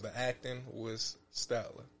with it because the acting was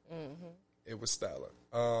stellar. Mm-hmm. It was stellar.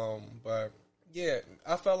 But yeah,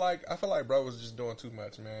 I felt like bro was just doing too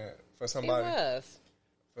much, man. For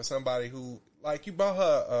somebody who like you bought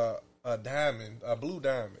her a diamond, a blue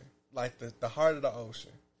diamond, like the heart of the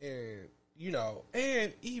ocean, and you know,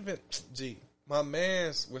 and even my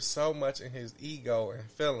man's was so much in his ego and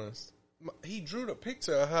feelings. He drew the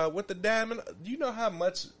picture of her with the diamond. You know how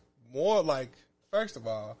much more, like, first of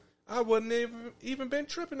all, I wouldn't even been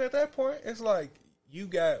tripping at that point. It's like, you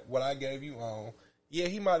got what I gave you on. Yeah,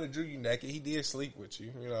 he might have drew you naked. He did sleep with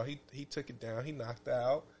you. You know, he took it down. He knocked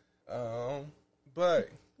out. But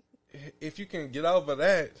if you can get over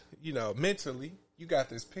that, you know, mentally, you got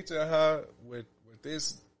this picture of her with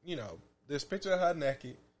this, you know, this picture of her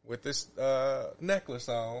naked with this necklace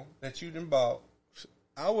on that you done bought.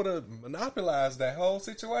 I would have monopolized that whole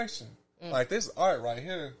situation. Like, this art right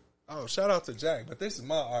here. Oh, shout out to Jack, but this is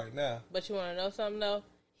my art now. But you want to know something, though?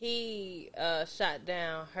 He shot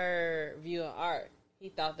down her view of art. He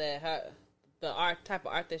thought that the type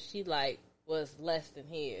of art that she liked was less than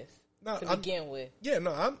his to begin with. Yeah,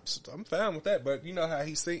 no, I'm fine with that. But you know how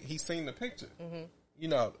he seen the picture. Mm-hmm. You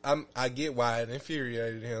know, I get why it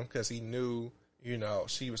infuriated him because he knew, you know,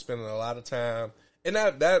 she was spending a lot of time, and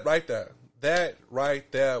that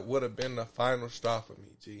right there would have been the final straw for me,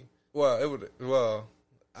 G. Well, it would. Well,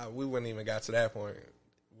 we wouldn't even got to that point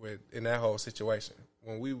in that whole situation.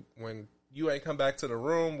 When you ain't come back to the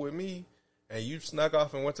room with me and you snuck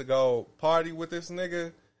off and went to go party with this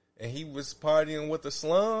nigga and he was partying with the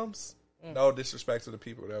slums. No disrespect to the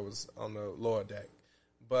people that was on the lower deck,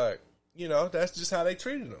 but you know that's just how they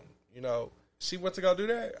treated him. You know, she went to go do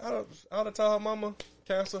that. I would have told her mama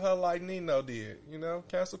cancel her like Nino did. You know,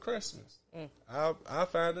 cancel Christmas. I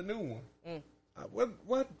find a new one.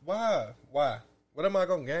 What? Why? What am I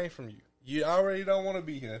gonna gain from you? You already don't want to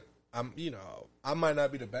be here. I might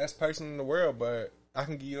not be the best person in the world, but I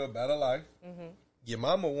can give you a better life. Mm-hmm. Your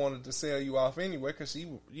mama wanted to sell you off anyway because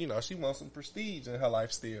she wants some prestige in her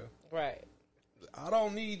life still. Right. I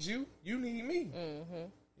don't need you. You need me. Mm-hmm.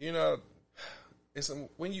 You know, it's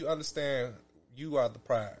when you understand you are the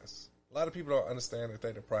prize. A lot of people don't understand that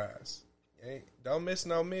they're the prize. Don't miss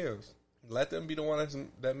no meals. Let them be the one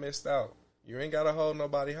that missed out. You ain't got to hold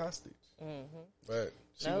nobody hostage. Mm-hmm. But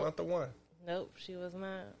she wasn't the one. Nope, she was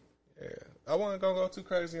not. Yeah, I wasn't gonna go too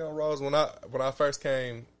crazy on Rose when I first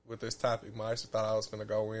came with this topic. I used to thought I was gonna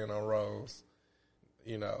go in on Rose.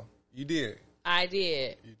 You know, you did. I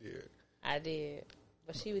did. You did. I did,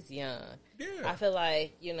 but she was young. Yeah, I feel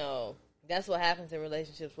like that's what happens in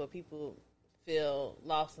relationships where people feel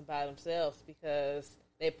lost and by themselves because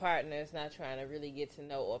their partner is not trying to really get to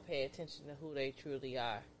know or pay attention to who they truly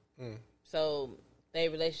are. So their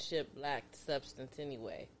relationship lacked substance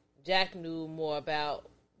anyway. Jack knew more about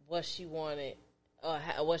what she wanted or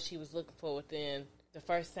what she was looking for within the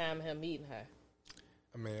first time of him meeting her.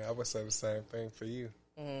 I mean, I would say the same thing for you.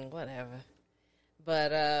 Whatever.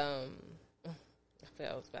 But I feel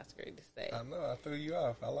I was about to say. I know, I threw you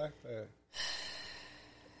off. I like that.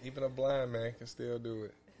 Even a blind man can still do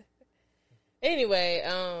it. Anyway,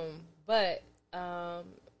 but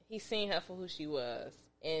he seen her for who she was,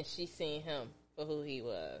 and she seen him for who he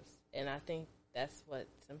was, and I think that's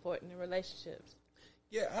what's important in relationships.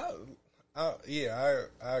 Yeah, I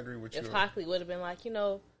agree with you. If Hockley would have been like,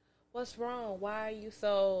 what's wrong? Why are you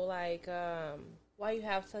so like? Why you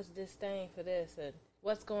have such disdain for this? And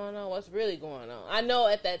what's going on? What's really going on? I know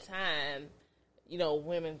at that time,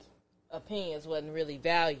 women's opinions wasn't really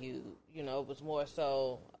valued. It was more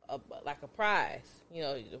so like a prize.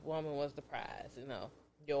 The woman was the prize.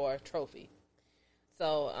 Your trophy.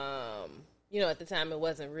 So, at the time, it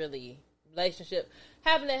wasn't really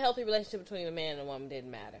having a healthy relationship between the man and the woman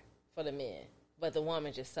didn't matter for the men, but the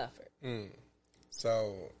woman just suffered.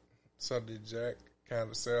 So did Jack kind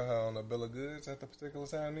of sell her on a bill of goods at the particular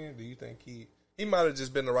time then? Do you think he might have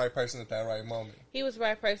just been the right person at that right moment? He was the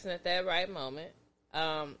right person at that right moment.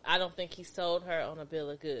 I don't think he sold her on a bill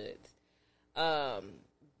of goods.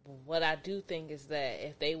 What I do think is that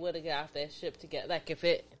if they would have got off that ship together, like if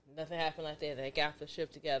nothing happened like that, they got off the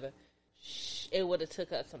ship together, it would have took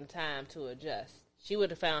her some time to adjust. She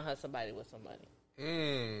would have found her somebody with some money.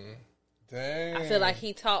 Dang. I feel like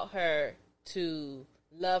he taught her to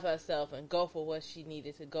love herself and go for what she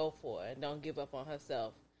needed to go for, and don't give up on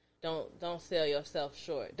herself. Don't sell yourself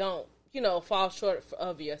short. Don't fall short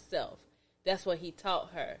of yourself. That's what he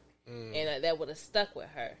taught her, and that would have stuck with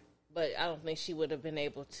her. But I don't think she would have been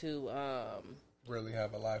able to really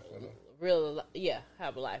have a life with him.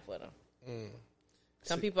 Have a life with him.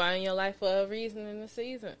 Some people are in your life for a reason in the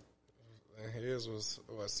season. And his was,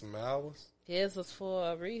 some hours? His was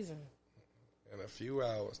for a reason. In a few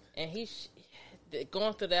hours. And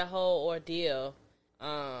going through that whole ordeal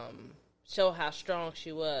showed how strong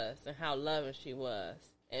she was and how loving she was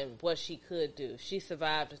and what she could do. She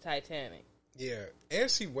survived the Titanic. Yeah, and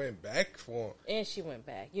she went back for him. And she went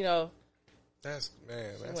back. You know, that's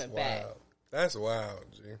wild. Back. That's wild,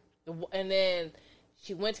 G. And then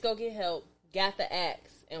she went to go get help, got the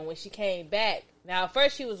axe, and when she came back, now at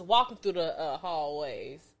first she was walking through the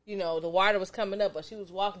hallways. You know, the water was coming up, but she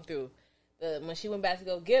was walking through. When she went back to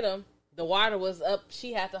go get him, the water was up.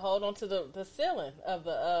 She had to hold on to the ceiling of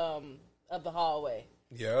the hallway.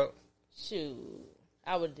 Yep. Shoot,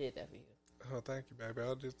 I would have did that for you. Oh, thank you, baby.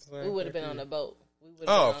 I'll do the same. We would have been on the boat.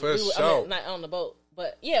 For sure. Not on the boat,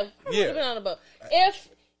 but yeah, we would have been on the boat.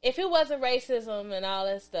 If it wasn't racism and all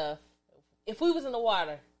that stuff, if we was in the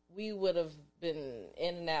water, we would have been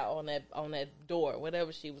in and out on that door,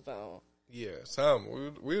 whatever she was on. Yeah,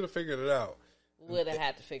 we would have figured it out. Would have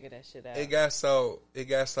had to figure that shit out. It got so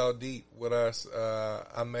deep with us. I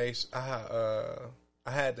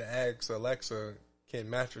had to ask Alexa, can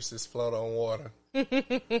mattresses float on water?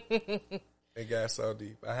 It got so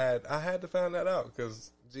deep. I had to find that out because,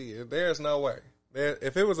 gee, there's no way.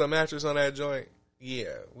 If it was a mattress on that joint,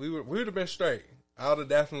 yeah, we would have been straight.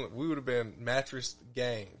 We would have been mattress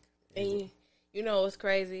gang. And you know what's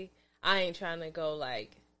crazy? I ain't trying to go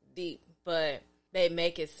like deep, but they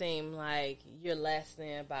make it seem like you're less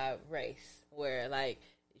than by race. Where like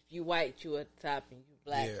if you white, you at the top, and you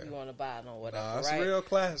black, you on the bottom or whatever. Nah, it's right? real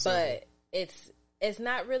classism. But it's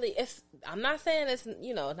not really. I'm not saying it's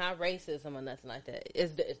not racism or nothing like that.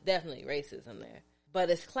 It's definitely racism there, but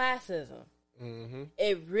it's classism. Mm-hmm.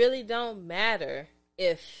 It really don't matter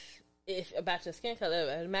if about your skin color. It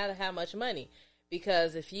doesn't matter how much money,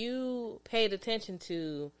 because if you paid attention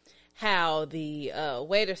to how the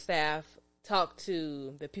waiter staff talked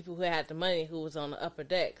to the people who had the money, who was on the upper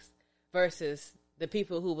decks, versus the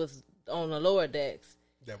people who was on the lower decks,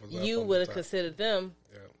 you would have considered them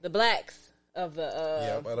the blacks of the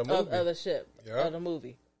of the ship, of the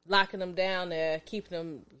movie. Locking them down there, keeping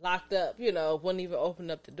them locked up, wouldn't even open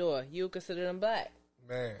up the door. You would consider them black.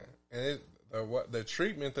 Man, and the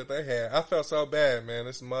treatment that they had, I felt so bad, man.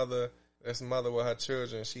 This mother with her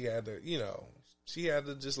children, she had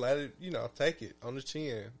to just let it, take it on the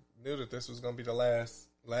chin. Knew that this was going to be the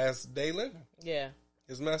last day living. Yeah.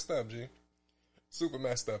 It's messed up, G. Super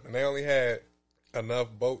messed up. And they only had enough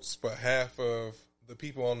boats for half of the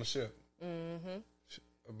people on the ship. Mm-hmm.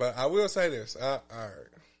 But I will say this. All right.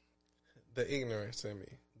 The ignorance in me.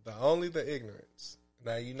 The ignorance.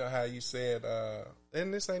 Now, you know how you said,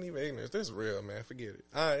 and this ain't even ignorance. This is real, man. Forget it.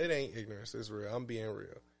 It ain't ignorance. It's real. I'm being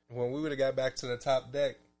real. When we would have got back to the top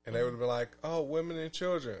deck, and they would have been like, oh, women and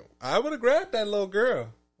children, I would have grabbed that little girl.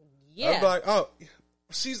 Yeah. I'd be like, oh,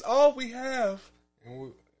 she's all we have.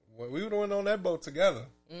 And we would have went on that boat together.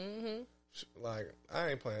 Mm-hmm. Like,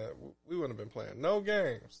 I ain't playing. We wouldn't have been playing no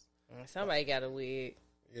games. Somebody got a wig.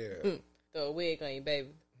 Yeah. Throw a wig on you, baby.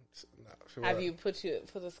 Nah, have you put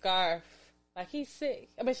a scarf? Like, he's sick.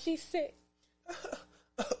 I mean, she's sick.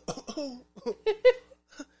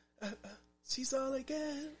 She's all I got.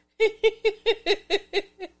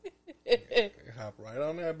 Hop right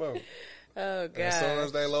on that boat. Oh, God. As soon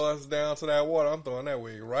as they lower us down to that water, I'm throwing that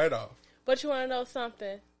wig right off. But you want to know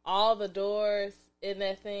something? All the doors in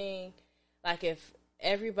that thing, like if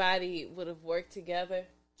everybody would have worked together,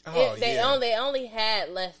 they only had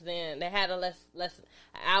they had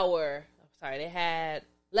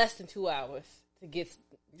less than 2 hours to get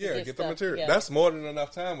the material. Together. That's more than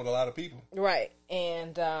enough time with a lot of people. Right.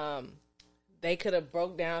 And they could have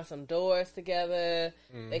broke down some doors together.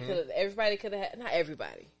 Mm-hmm. Everybody could have had, not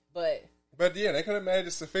everybody, but yeah, they could have made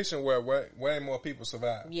it sufficient where way more people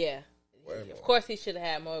survived. Yeah. Of course, he should have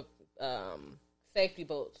had more safety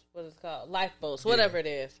boats. What is it called? Lifeboats, whatever it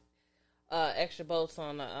is. Extra boats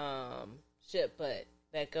on the ship, but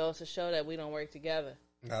that goes to show that we don't work together.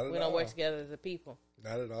 Not at all. We don't work together as a people.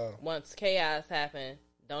 Not at all. Once chaos happens,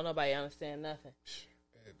 don't nobody understand nothing.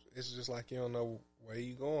 It's just like you don't know where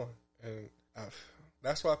you going, and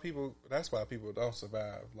that's why people don't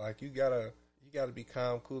survive. Like you gotta be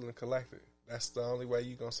calm, cool, and collected. That's the only way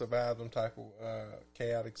you're gonna survive them type of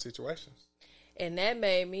chaotic situations. And that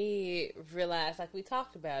made me realize, like we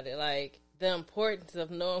talked about it, like the importance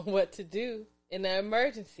of knowing what to do in an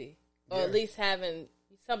emergency, or at least having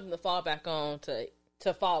something to fall back on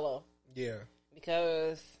to follow. Yeah.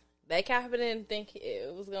 Because that captain didn't think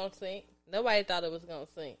it was gonna sink. Nobody thought it was gonna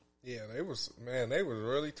sink. Yeah, they was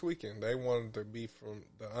really tweaking. They wanted to be from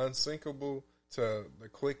the unsinkable to the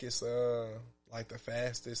quickest, like the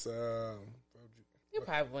fastest. You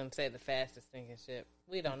probably wouldn't say the fastest sinking ship.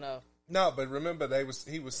 We don't know. No, but remember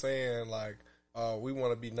he was saying like we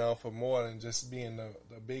want to be known for more than just being the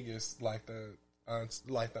biggest, like the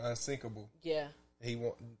unsinkable. Yeah.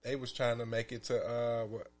 They was trying to make it to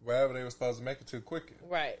wherever they were supposed to make it to quicker.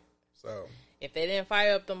 Right. So if they didn't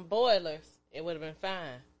fire up them boilers, it would have been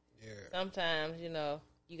fine. Yeah. Sometimes,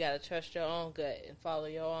 you got to trust your own gut and follow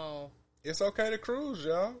your own. It's okay to cruise,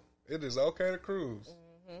 y'all. It is okay to cruise.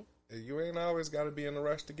 Mm-hmm. You ain't always got to be in a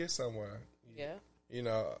rush to get somewhere. Yeah.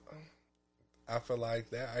 I feel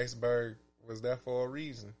like that iceberg was there for a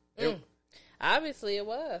reason. Obviously, it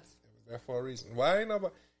was. It was there for a reason. Why ain't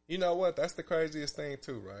nobody? You know what? That's the craziest thing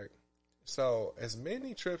too, right? So, as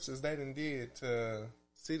many trips as they did to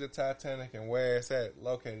see the Titanic and where it's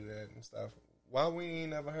located at and stuff, why we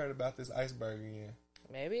ain't never heard about this iceberg again?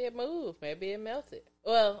 Maybe it moved. Maybe it melted.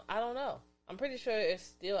 Well, I don't know. I'm pretty sure it's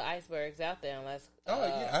still icebergs out there unless...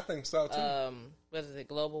 yeah, I think so, too. What is it,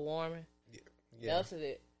 global warming? Yeah. Melted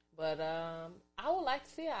it. But I would like to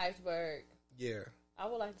see an iceberg. Yeah. I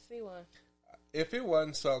would like to see one. If it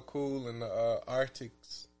wasn't so cool in the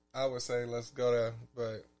Arctics, I would say let's go there.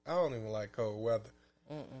 But I don't even like cold weather.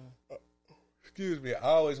 Excuse me. I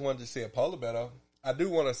always wanted to see a polar bear, though. I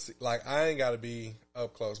do want to see, like, I ain't got to be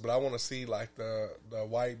up close, but I want to see, like, the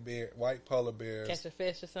white polar bears. Catch a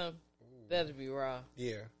fish or something? Ooh. That'd be raw.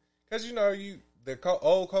 Yeah. Because,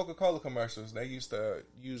 old Coca-Cola commercials, they used to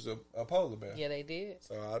use a polar bear. Yeah, they did.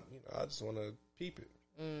 So, I just want to peep it.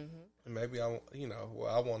 Mm-hmm. And maybe I want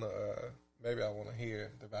to, maybe I want to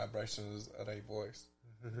hear the vibrations of their voice.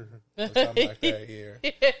 Or something like that here.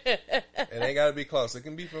 It ain't got to be close. It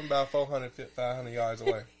can be from about 400, 500 yards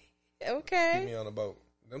away. Okay. Keep me on the boat.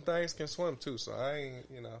 Them things can swim too, so I ain't,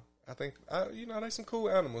 I think, they some cool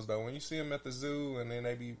animals though. When you see them at the zoo and then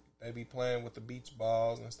they be playing with the beach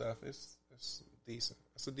balls and stuff, it's decent.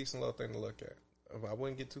 It's a decent little thing to look at. I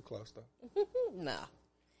wouldn't get too close though. Nah.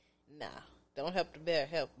 Don't help the bear,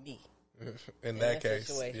 help me. In that case,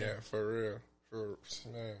 situation. Yeah, for real.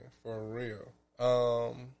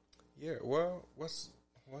 Yeah. Well, what?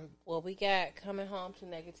 Well, we got Coming Home to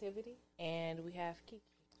Negativity, and we have Kiki.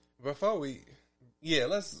 Before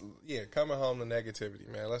coming home to negativity,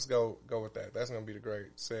 man. Let's go with that. That's going to be the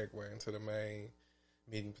great segue into the main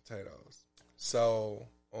meat and potatoes. So,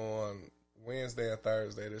 on Wednesday or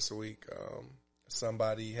Thursday this week,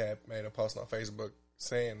 somebody had made a post on Facebook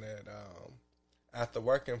saying that after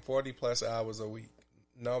working 40-plus hours a week,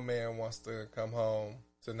 no man wants to come home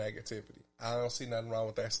to negativity. I don't see nothing wrong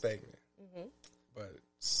with that statement. Mm-hmm. But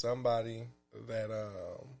somebody that,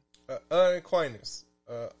 an acquaintance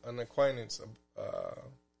of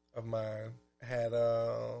mine had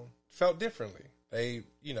felt differently. They,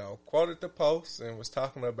 quoted the post and was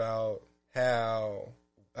talking about how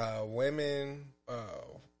women.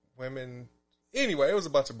 Anyway, it was a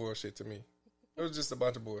bunch of bullshit to me. It was just a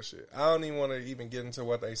bunch of bullshit. I don't even want to even get into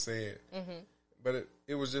what they said, but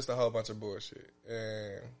it was just a whole bunch of bullshit.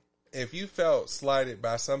 And if you felt slighted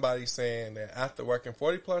by somebody saying that after working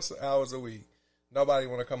 40-plus hours a week, nobody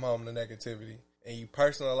want to come home to negativity, and you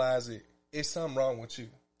personalize it, it's something wrong with you.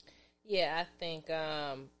 Yeah, I think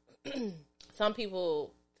some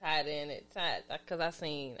people because I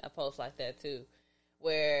seen a post like that too,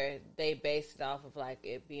 where they based it off of like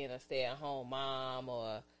it being a stay-at-home mom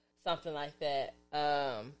or something like that.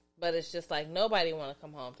 But it's just like nobody want to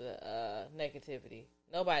come home to negativity.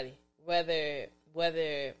 Nobody, whether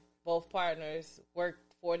both partners work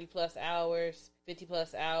 40-plus hours,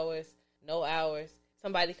 50-plus hours, no hours,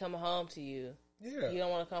 somebody coming home to you. Yeah. You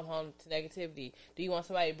don't want to come home to negativity. Do you want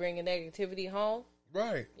somebody bringing negativity home?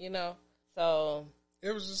 Right. So.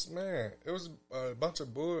 It was just, man, it was a bunch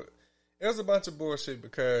of It was a bunch of bullshit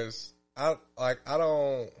because I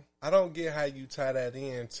don't get how you tie that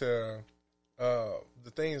into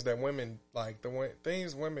the things that women, like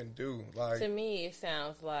things women do. Like, to me, it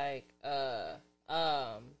sounds like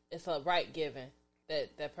it's a right given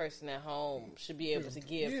that person at home should be able to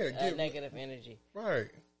give negative energy. Right.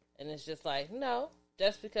 And it's just like, no,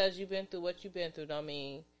 just because you've been through what you've been through don't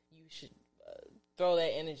mean you should throw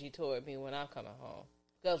that energy toward me when I'm coming home.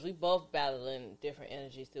 Because we both battling different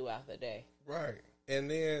energies throughout the day. Right.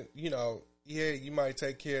 And then, you might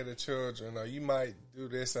take care of the children, or you might do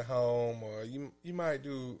this at home, or you might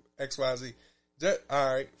do X, Y, Z.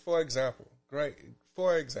 All right, for example,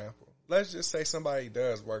 let's just say somebody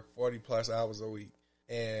does work 40-plus hours a week,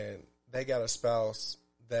 and they got a spouse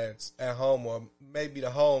that's at home, or maybe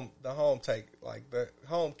the home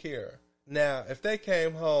care. Now, if they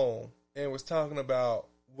came home and was talking about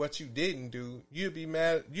what you didn't do, you'd be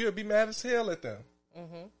mad as hell at them.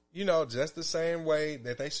 Mm-hmm. Just the same way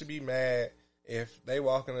that they should be mad if they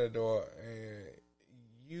walk in the door and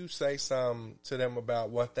you say something to them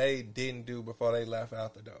about what they didn't do before they left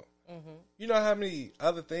out the door. You know how many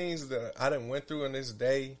other things that I done went through in this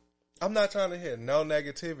day? I'm not trying to hear no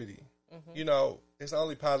negativity. You know, it's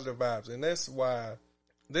only positive vibes. And this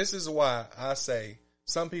is why I say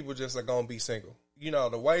some people just are going to be single. You know,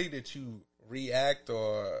 the way that you react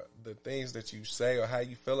or the things that you say or how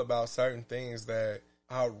you feel about certain things that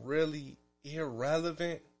are really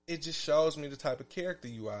irrelevant, it just shows me the type of character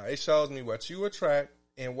you are. It shows me what you attract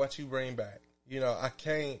and what you bring back. You know,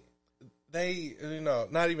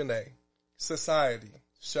 not even society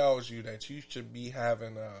shows you that you should be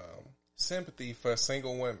having sympathy for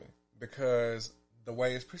single women because the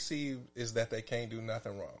way it's perceived is that they can't do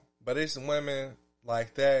nothing wrong. But it's women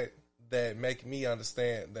like that that make me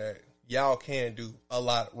understand that y'all can do a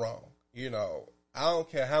lot wrong. You know, I don't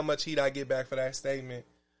care how much heat I get back for that statement.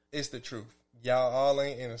 It's the truth. Y'all all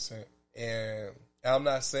ain't innocent. And I'm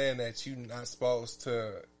not saying that you're supposed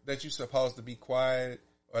to be quiet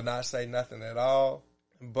or not say nothing at all.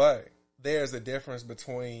 But there's a difference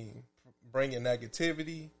between bringing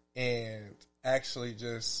negativity and actually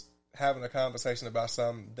just having a conversation about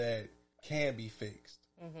something that can be fixed.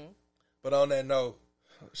 But on that note,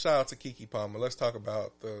 shout out to Keke Palmer. Let's talk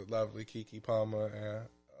about the lovely Keke Palmer and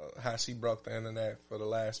how she broke the internet for the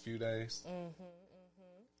last few days.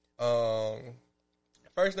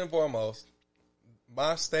 First and foremost,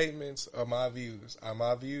 my statements are my views.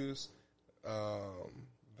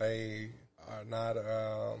 They are not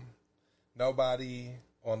nobody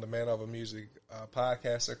on the Man Over Music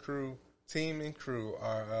podcast or crew, team and crew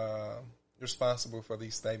are responsible for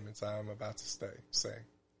these statements I'm about to say.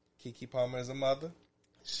 Keke Palmer is a mother.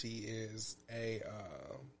 She is a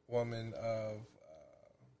woman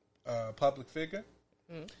of public figure,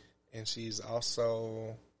 and she's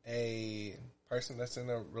also a person that's in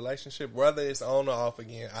a relationship. Whether it's on or off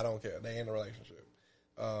again, I don't care. They in a relationship.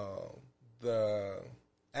 The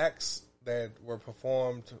acts that were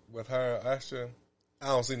performed with her and Usher, I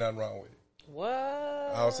don't see nothing wrong with it. What?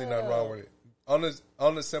 I don't see nothing wrong with it.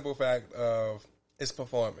 On the simple fact of it's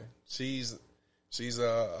performing. She's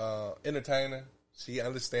a entertainer. She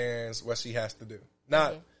understands what she has to do.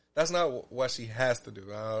 That's not what she has to do.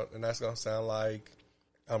 And that's gonna sound like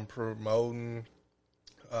I'm promoting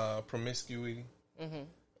promiscuity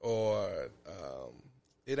or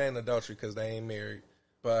it ain't adultery because they ain't married,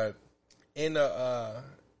 but in the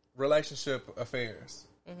relationship affairs.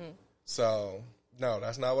 So no,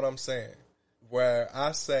 that's not what I'm saying. Where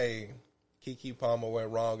I say Keke Palmer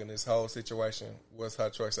went wrong in this whole situation was her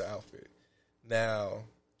choice of outfit. Now,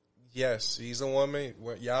 yes, she's a woman.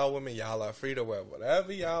 Y'all women, y'all are free to wear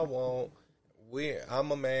whatever y'all want.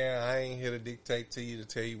 I'm a man. I ain't here to dictate to you to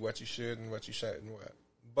tell you what you should and what you shouldn't wear.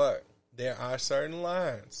 But there are certain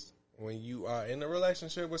lines when you are in a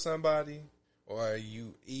relationship with somebody, or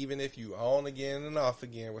even if you on again and off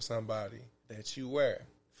again with somebody, that you wear.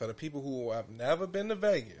 For the people who have never been to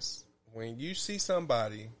Vegas, when you see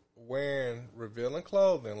somebody wearing revealing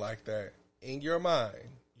clothing like that, in your mind,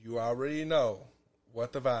 you already know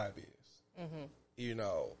what the vibe is. You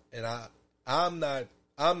know, and I'm not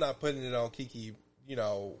putting it on Keke, you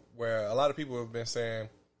know, where a lot of people have been saying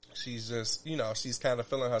she's just, you know, she's kind of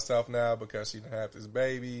feeling herself now because she didn't have this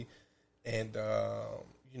baby, and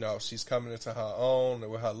you know, she's coming into her own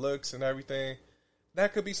with her looks and everything.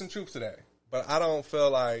 That could be some truth to that, but I don't feel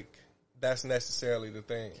like that's necessarily the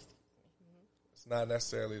thing. It's not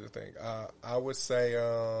necessarily the thing. I would say,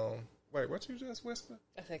 wait, what you just whispered?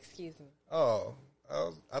 I said, excuse me. Oh,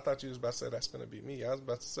 I thought you was about to say that's gonna be me. I was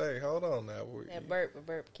about to say, hold on now. That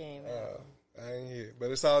burp came out. I ain't here, but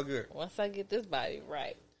it's all good. Once I get this body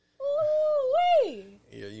right. Ooh-wee.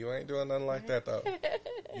 Yeah, you ain't doing nothing like that though.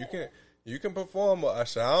 You can perform with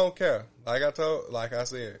Usher. I don't care. Like I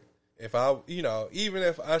said, if even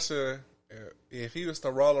if Usher, if he was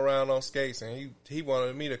to roll around on skates and he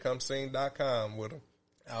wanted me to come sing .com with him,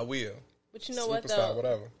 I will. But you know Superstar, what though?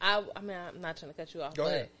 Whatever. I mean, I'm not trying to cut you off. Go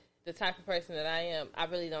ahead. The type of person that I am, I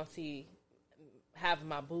really don't see having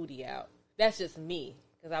my booty out. That's just me.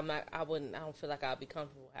 Because I don't feel like I'll be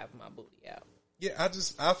comfortable having my booty out. Yeah,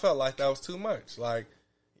 I felt like that was too much. Like,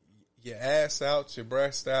 your ass out, your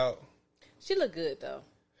breast out. She look good, though.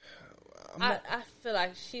 I feel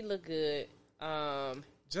like she look good.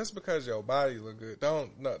 Just because your body look good,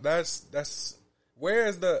 that's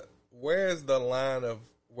where's the line of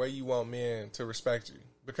where you want men to respect you?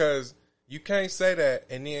 Because you can't say that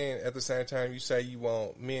and then at the same time you say you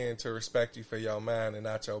want men to respect you for your mind and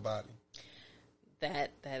not your body.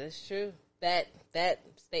 That is true. That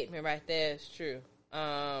statement right there is true.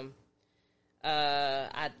 I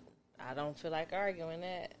don't feel like arguing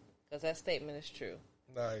that because that statement is true.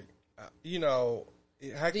 Like, you know,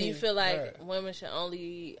 do you feel like women should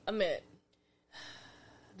only? I mean,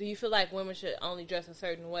 Do you feel like women should only dress a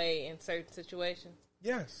certain way in certain situations?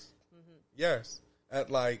 Yes. Mm-hmm. Yes.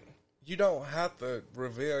 You don't have to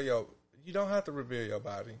reveal your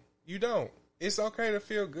body. You don't. It's okay to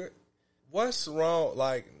feel good. What's wrong?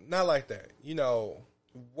 Not like that.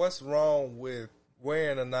 What's wrong with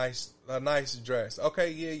wearing a nice dress?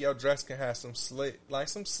 Okay, yeah, your dress can have some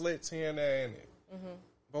slits here and there in it. Mm-hmm.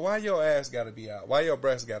 But why your ass got to be out? Why your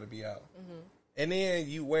breasts got to be out? Mm-hmm. And then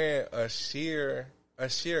you wearing a sheer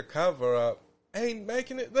cover up ain't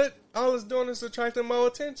making it. All it's doing is attracting more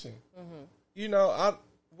attention. Mm-hmm.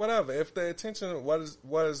 Whatever. If the attention was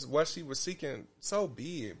what she was seeking, so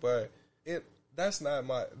be it. But that's not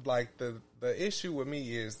my the issue with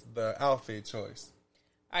me is the outfit choice.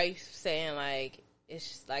 Are you saying it's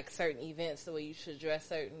just certain events the way you should dress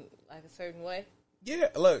a certain way? Yeah.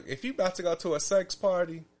 Look, if you about to go to a sex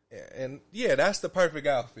party, and yeah, that's the perfect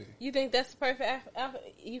outfit. You think that's the perfect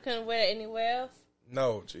outfit? You couldn't wear it anywhere else?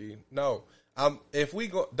 No, G. No. If we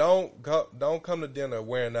don't come to dinner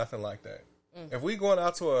wearing nothing like that. Mm. If we going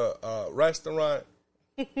out to a restaurant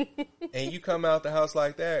and you come out the house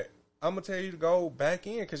like that, I'm gonna tell you to go back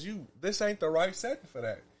in because this ain't the right setting for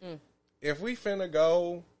that. Mm. If we finna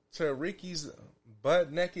go to Ricky's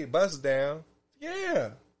butt naked bust down, yeah,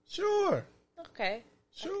 sure, okay,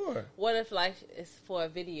 sure. What if it's for a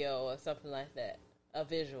video or something like that, a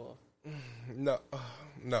visual? No.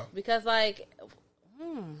 Because no,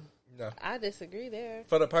 I disagree there.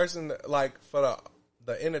 For the person for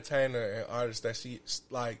the entertainer and artist that she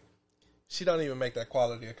don't even make that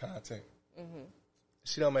quality of content. Mm-hmm.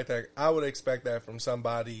 She don't make that. I would expect that from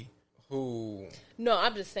somebody who. No,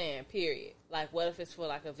 I'm just saying. Period. What if it's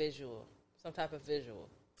for a visual, some type of visual?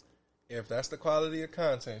 If that's the quality of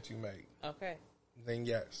content you make, okay, then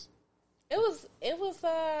yes. It was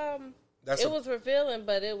revealing,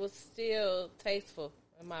 but it was still tasteful,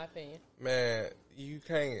 in my opinion. Man, you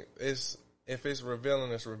can't. If it's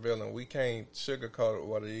revealing, it's revealing. We can't sugarcoat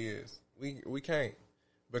what it is. We can't,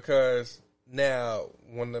 because now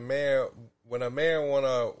when a man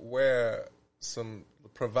wanna wear some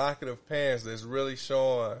provocative pants that's really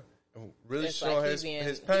showing his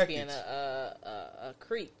package, being a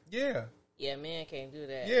creep. Yeah, man can't do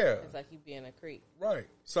that. Yeah, it's like you being a creep, right?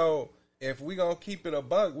 So if we gonna keep it a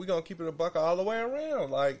buck, we gonna keep it a buck all the way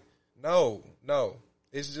around. No,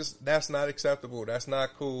 it's just that's not acceptable. That's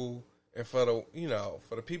not cool. And for the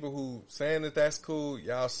people who saying that that's cool,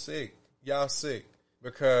 y'all sick.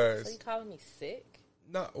 Because so you calling me sick?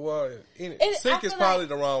 No, well, sick is probably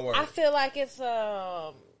the wrong word. I feel like it's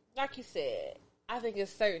like you said. I think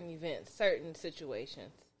it's certain events, certain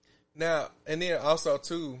situations. Now, and then also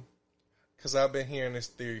too, because I've been hearing this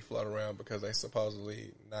theory float around because they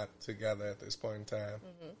supposedly not together at this point in time,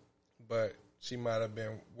 mm-hmm. but she might have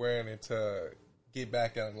been wearing it to get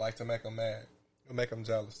back at him, to make him mad. Make them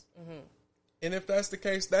jealous. Mm-hmm. And if that's the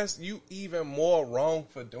case, that's you even more wrong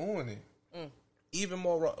for doing it. Mm. Even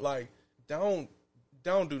more wrong. Don't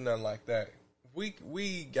do nothing like that. We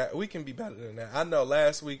can be better than that. I know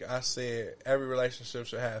last week I said every relationship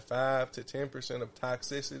should have 5 to 10% of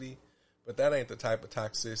toxicity, but that ain't the type of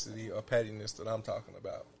toxicity or pettiness that I'm talking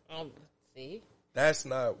about. See? That's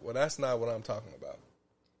not what I'm talking about.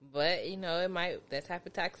 But that type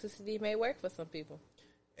of toxicity may work for some people.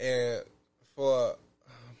 And for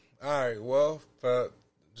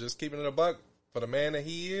just keeping it a buck, for the man that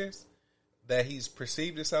he is, that he's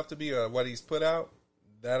perceived himself to be or what he's put out,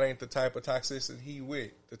 that ain't the type of toxicity he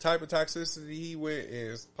with. The type of toxicity he with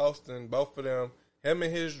is posting both of them, him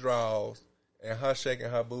in his drawers, and her shaking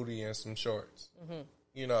her booty in some shorts.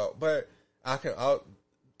 Mm-hmm. But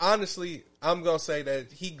honestly, I'm going to say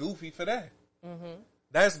that he goofy for that. Mm-hmm.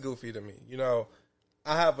 That's goofy to me.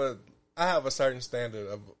 I have a certain standard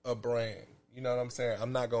of a brand. You know what I'm saying?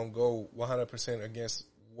 I'm not going to go 100% against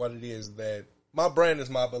what it is that my brand is.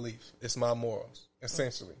 My beliefs. It's my morals,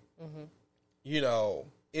 essentially. Mm-hmm.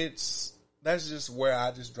 That's just where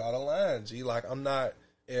I just draw the line, G. I'm not,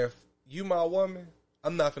 if you my woman,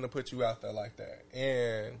 I'm not going to put you out there like that.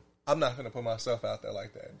 And I'm not going to put myself out there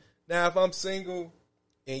like that. Now, if I'm single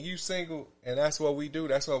and you single and that's what we do,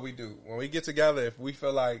 that's what we do. When we get together, if we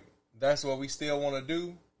feel like that's what we still want to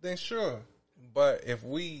do, then sure. But if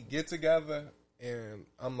we get together and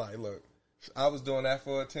I'm like, look, I was doing that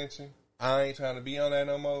for attention. I ain't trying to be on that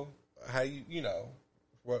no more. How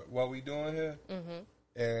what we doing here?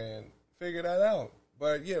 Mm-hmm. And figure that out.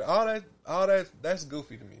 But yeah, all that's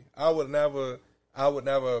goofy to me. I would never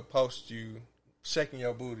post you shaking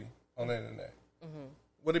your booty on the internet. Mm-hmm.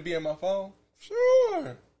 Would it be in my phone?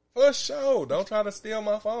 Sure, for sure. Don't try to steal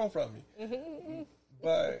my phone from me. Mm-hmm.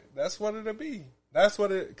 But that's what it'll be.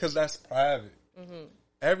 Because that's private. Mm-hmm.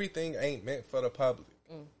 Everything ain't meant for the public.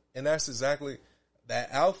 Mm. And that's exactly that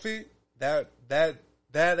outfit. That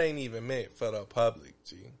ain't even meant for the public.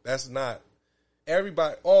 G. That's not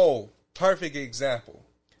everybody. Oh, perfect example.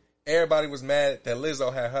 Everybody was mad that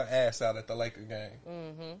Lizzo had her ass out at the Laker game.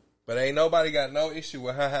 Mm-hmm. But ain't nobody got no issue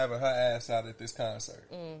with her having her ass out at this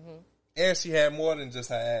concert. Mm-hmm. And she had more than just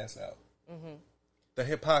her ass out. Mm-hmm. The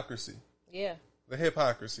hypocrisy. Yeah. The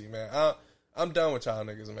hypocrisy, man. I'm done with y'all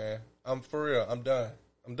niggas, man. I'm for real. I'm done.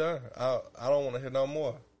 I don't want to hear no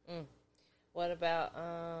more. What about,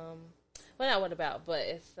 well, not what about, but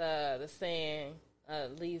it's the saying,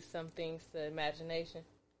 leave some things to imagination.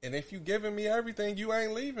 And if you giving me everything, you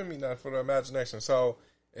ain't leaving me nothing for the imagination. So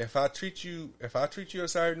if I treat you a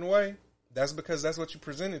certain way, that's because that's what you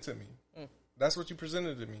presented to me. That's what you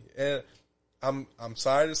presented to me. And I'm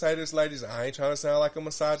sorry to say this, ladies. I ain't trying to sound like a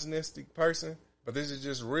misogynistic person, but this is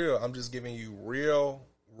just real. I'm just giving you real,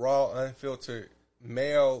 raw, unfiltered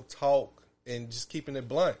male talk and just keeping it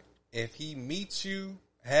blunt. If he meets you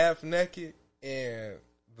half naked and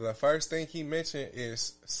the first thing he mentioned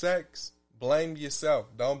is sex, blame yourself.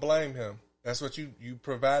 Don't blame him. That's what you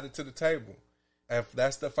provided to the table. If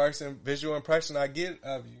that's the first visual impression I get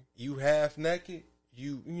of you, you half naked,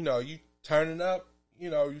 you turning up,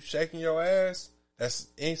 you shaking your ass, that's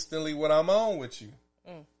instantly what I'm on with you.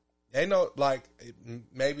 Ain't no, like,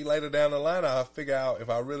 maybe later down the line I'll figure out if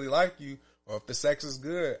I really like you or if the sex is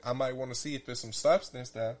good. I might want to see if there's some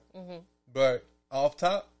substance there. Mm-hmm. But off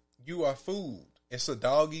top, you are food. It's a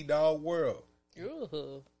dog-eat-dog world.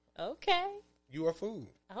 Ooh, okay. You are food.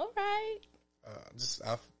 All right.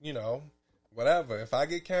 Whatever. If I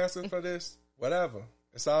get canceled for this, whatever.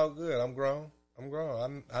 It's all good. I'm grown.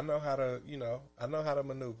 I know how to, I know how to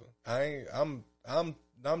maneuver. I'm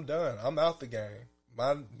done. I'm out the game.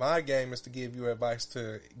 My game is to give you advice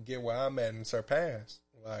to get where I'm at and surpass.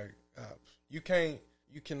 Like, you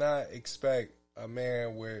cannot expect a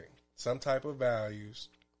man with some type of values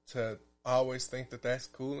to always think that that's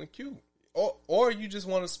cool and cute. Or you just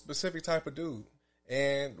want a specific type of dude.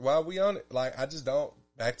 And while we on it, like, I just don't,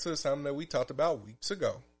 back to something that we talked about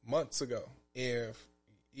months ago. If,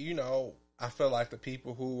 I feel like the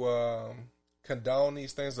people who condone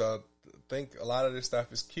these things think a lot of this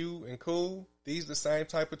stuff is cute and cool, these the same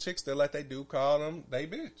type of chicks that let they dude call them they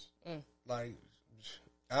bitch. Like,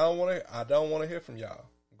 I don't want to hear from y'all.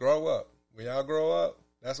 Grow up. When y'all grow up,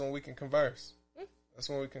 that's when we can converse. That's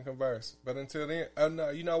when we can converse. But until then,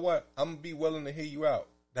 no, you know what? I'm going to be willing to hear you out.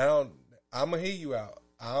 I'm going to hear you out.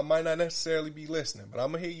 I might not necessarily be listening, but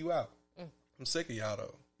I'm going to hear you out. I'm sick of y'all,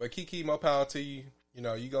 though. But Kiki, more power to you.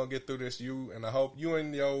 You going to get through this, and I hope you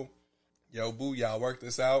and your boo, y'all work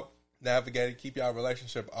this out. Navigate it, keep y'all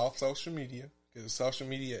relationship off social media, because social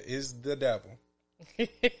media is the devil.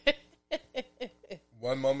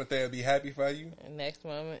 One moment they'll be happy for you. And next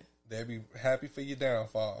moment, they'll be happy for your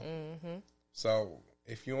downfall. Mm-hmm. So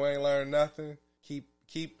if you ain't learned nothing,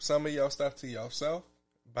 keep some of your stuff to yourself,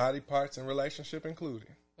 body parts and relationship included.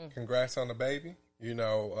 Congrats on the baby.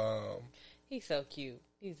 He's so cute.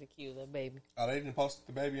 He's a cute little baby. Oh, they didn't post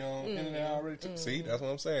the baby on internet already too. See, that's what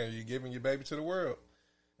I'm saying. You're giving your baby to the world.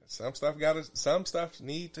 Some stuff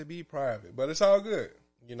need to be private, but it's all good.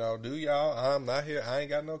 Do y'all. I'm not here. I ain't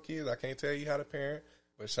got no kids. I can't tell you how to parent.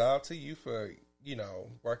 But shout out to you for,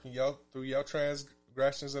 working through your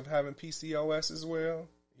transgressions of having PCOS as well.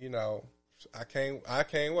 I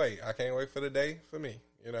can't wait. I can't wait for the day for me.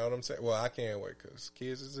 You know what I'm saying? Well, I can't wait because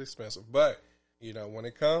kids is expensive. But, when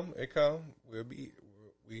it come.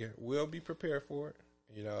 We'll be prepared for it.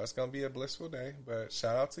 It's going to be a blissful day. But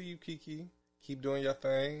shout out to you, Kiki. Keep doing your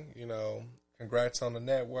thing. Congrats on the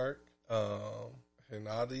network. And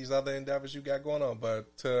all these other endeavors you got going on.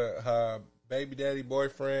 But to her baby daddy,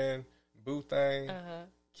 boyfriend, boo thing,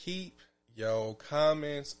 keep your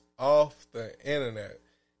comments off the internet.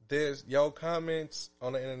 Your comments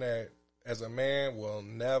on the internet as a man will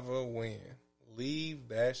never win. Leave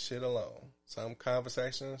that shit alone. Some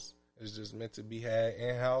conversations is just meant to be had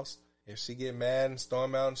in-house. If she get mad and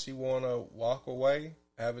storm out and she want to walk away,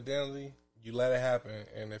 evidently, you let it happen.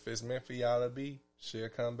 And if it's meant for y'all to be, she'll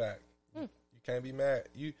come back. You can't be mad.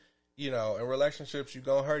 In relationships, you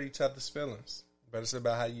gonna hurt each other's feelings, but it's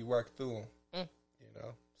about how you work through them.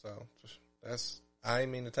 So I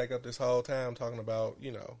ain't mean to take up this whole time talking about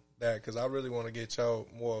that, because I really want to get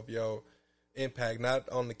more of your impact, not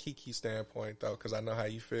on the Kiki standpoint though, because I know how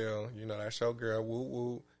you feel. That's your girl. Woo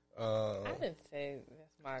woo. I didn't say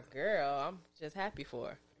that's my girl. I'm just happy for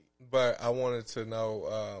her. But I wanted to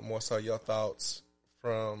know more so your thoughts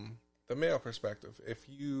from the male perspective. If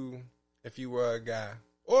you were a guy,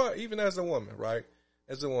 or even as a woman, right?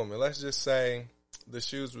 As a woman, let's just say the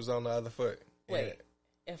shoes was on the other foot. Wait,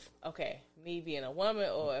 me being a woman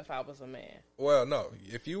or if I was a man. Well, no,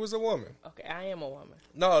 if you was a woman. Okay, I am a woman.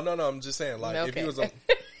 No, I'm just saying, like, if you was a...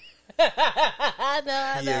 You're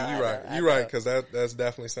right. You're right, because that's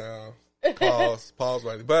definitely sound... Pause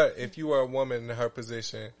right. But if you were a woman in her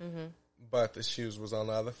position, but the shoes was on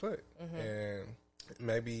the other foot, and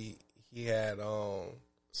maybe he had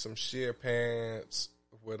some sheer pants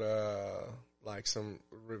with like some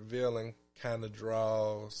revealing kind of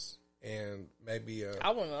draws, and maybe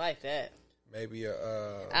I wouldn't like that. Maybe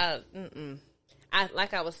I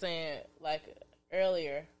like I was saying like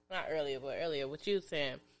earlier, not earlier, but earlier, what you were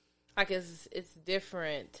saying, like it's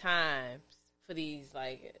different times for these,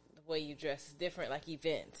 like the way you dress is different, like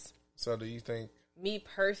events. So do you think? Me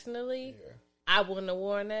personally, I wouldn't have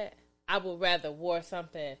worn that. I would rather wore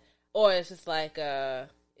something, or it's just like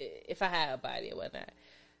if I had a body or whatnot,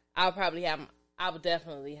 I would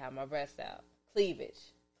definitely have my breasts out, cleavage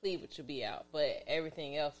would be out, but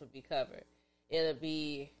everything else would be covered. It'll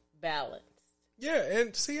be balanced. Yeah,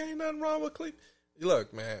 and see, ain't nothing wrong with cleavage.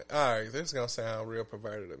 Look, man, all right, this is going to sound real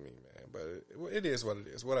perverted to me, man, but it is what it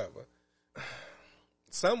is, whatever.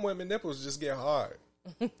 Some women nipples just get hard.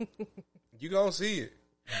 You going to see it.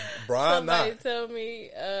 Brian, somebody told me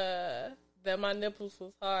that my nipples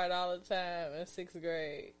was hard all the time in 6th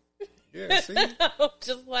grade. Yeah, see? I'm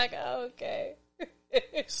just like, oh, okay.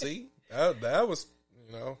 See? That was,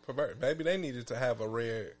 perverted. Maybe they needed to have a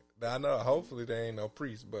red. I know, hopefully they ain't no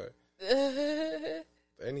priest, but they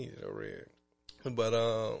needed a red. But,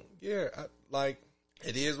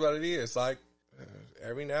 it is what it is. Like,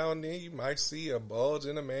 every now and then you might see a bulge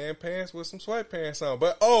in a man pants with some sweatpants on.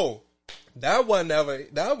 But, that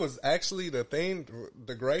was actually the thing,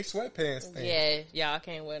 the gray sweatpants thing. Yeah, y'all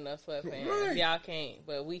can't wear no sweatpants. Right. Y'all can't,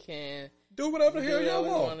 but we can do whatever the hell y'all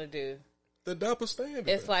want to do. The double standard.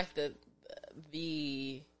 It's like the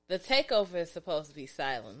takeover is supposed to be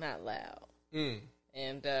silent, not loud.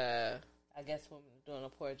 And I guess women are doing a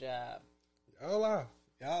poor job. Y'all lie,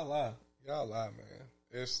 man.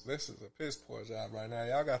 This is a piss poor job right now.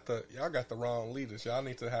 Y'all got the wrong leaders. Y'all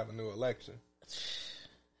need to have a new election.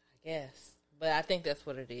 I guess, but I think that's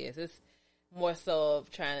what it is. It's more so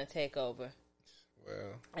of trying to take over.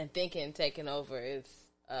 Well, and thinking taking over is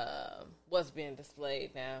what's being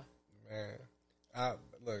displayed now. Man, I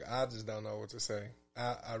just don't know what to say.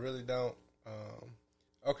 I really don't.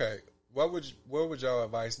 Okay, what would your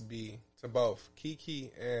advice be to both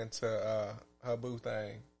Kiki and to her boo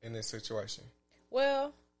thing in this situation?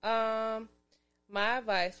 Well, my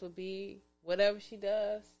advice would be whatever she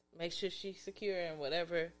does, make sure she's secure in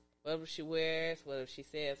whatever she wears, whatever she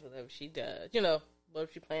says, whatever she does.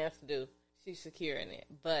 Whatever she plans to do, she's secure in it.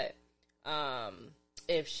 But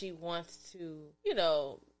if she wants to,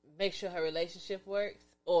 make sure her relationship works,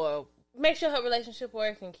 or make sure her relationship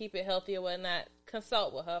works and keep it healthy or whatnot,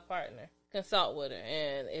 consult with her partner. Consult with her.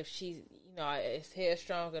 And if she, is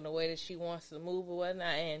headstrong in the way that she wants to move or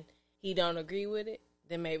whatnot, and he don't agree with it,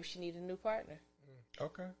 then maybe she needs a new partner.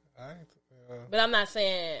 Okay. But I'm not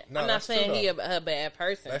saying he a bad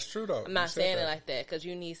person. That's true though. I'm not saying it like that, because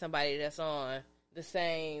you need somebody that's on the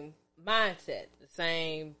same mindset, the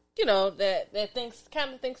same, that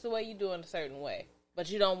thinks the way you do in a certain way. But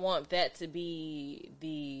you don't want that to be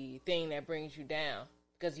the thing that brings you down,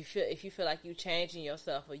 because if you feel like you changing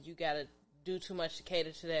yourself, or you gotta do too much to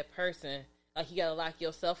cater to that person, like you gotta lock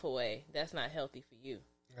yourself away, that's not healthy for you.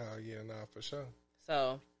 Oh yeah, no, for sure.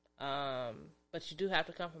 So, but you do have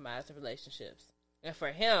to compromise in relationships. And for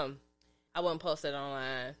him, I wouldn't post it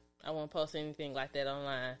online. I wouldn't post anything like that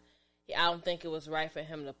online. I don't think it was right for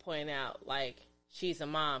him to point out, like, she's a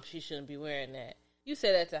mom, she shouldn't be wearing that. You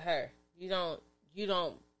say that to her. You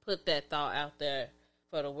don't put that thought out there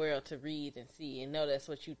for the world to read and see and know that's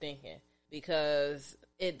what you're thinking, because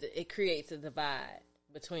it creates a divide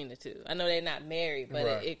between the two. I know they're not married, but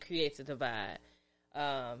right. it creates a divide.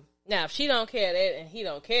 Now, if she don't care that and he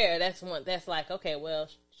don't care, that's like, okay, well,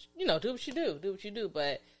 do what you do,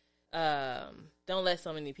 but don't let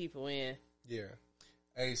so many people in. Yeah.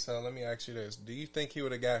 Hey, so let me ask you this: do you think he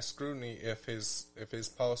would have got scrutiny if his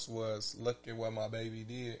post was, "Look at what my baby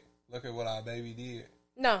did. Look at what our baby did"?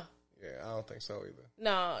 No. Yeah, I don't think so either.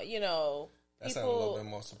 No, that sounds a little bit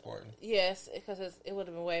more supporting. Yes, because it would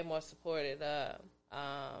have been way more supported.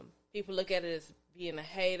 People look at it as being a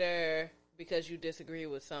hater because you disagree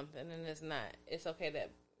with something, and it's not. It's okay to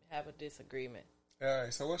have a disagreement. All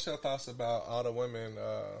right, so what's your thoughts about all the women?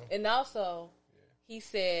 And also, he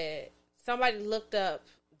said somebody looked up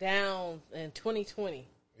down in 2020.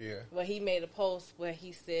 Yeah. Where he made a post where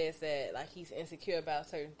he says that, like, he's insecure about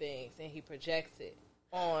certain things, and he projects it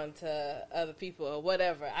on to other people or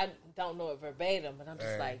whatever. I don't know it verbatim, but I'm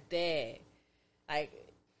just like, Dad. Like,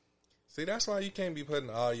 See, that's why you can't be putting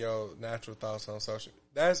all your natural thoughts on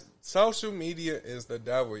social media is the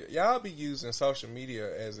devil. Y'all be using social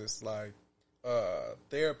media as it's like a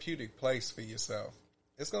therapeutic place for yourself.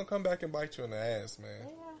 It's gonna come back and bite you in the ass,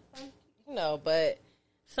 man. Yeah, but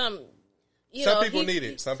some people need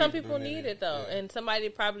it. Some people need it though, yeah. And somebody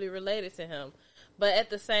probably related to him. But at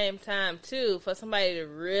the same time, too, for somebody to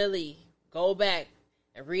really go back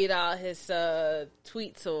and read all his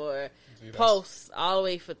tweets or posts all the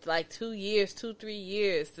way for like 2 years, 3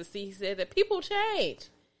 years to see, he said that people change.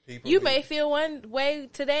 You may feel one way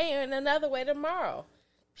today and another way tomorrow.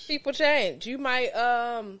 People change. You might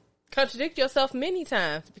contradict yourself many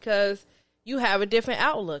times because you have a different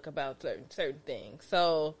outlook about certain things.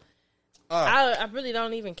 So I really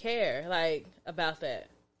don't even care about that.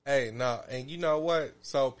 Hey, no, and you know what?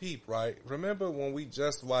 So, Peep, right? Remember when we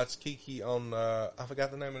just watched Kiki on, I forgot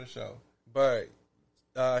the name of the show, but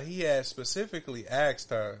he had specifically asked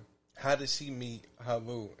her, how did she meet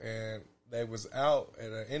Halu? And they was out at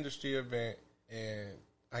an industry event, and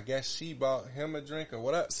I guess she bought him a drink or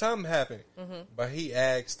whatever. Something happened, but he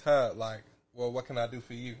asked her, like, well, what can I do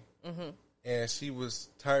for you? And she was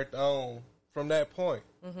turned on from that point.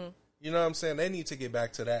 You know what I'm saying? They need to get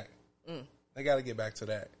back to that. They got to get back to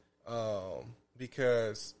that,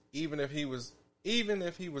 because even if he was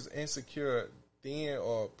insecure then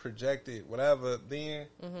or projected whatever then,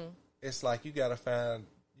 it's like you got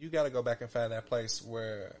to go back and find that place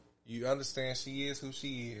where you understand she is who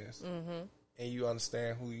she is, and you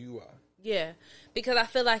understand who you are. Yeah, because I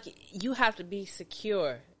feel like you have to be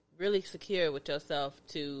secure, really secure with yourself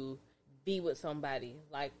to be with somebody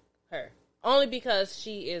like her. Only because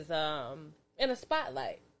she is in a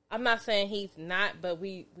spotlight. I'm not saying he's not, but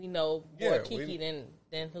we know more Kiki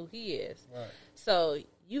than who he is. Right. So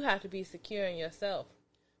you have to be secure in yourself.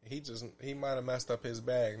 He might have messed up his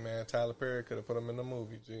bag, man. Tyler Perry could have put him in the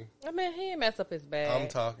movie, G. I mean, he ain't messed up his bag. I'm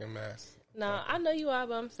talking mess. No, I know you are,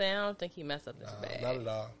 but I'm saying I don't think he messed up his bag. Not at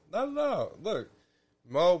all. Not at all. Look,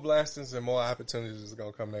 more blastings and more opportunities is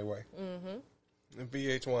going to come their way. And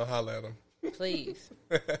VH1, holla at them. Please.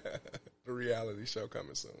 The reality show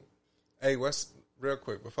coming soon. Hey, real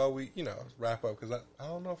quick, before we, wrap up, because I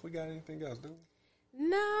don't know if we got anything else, do we?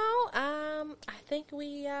 No, I think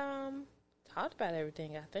we talked about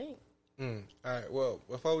everything, I think. All right, well,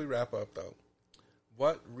 before we wrap up, though,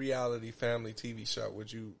 what reality family TV show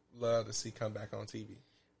would you love to see come back on TV?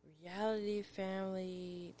 Reality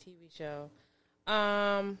family TV show.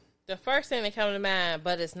 The first thing that comes to mind,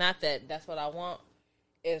 but it's not that's what I want,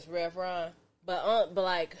 is Rev Run. But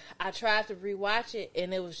like, I tried to rewatch it,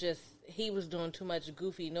 and it was just, he was doing too much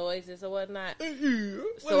goofy noises or whatnot.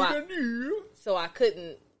 So I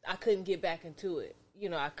couldn't get back into it.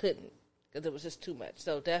 I couldn't, because it was just too much.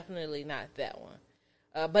 So definitely not that one.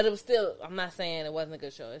 But it was still, I'm not saying it wasn't a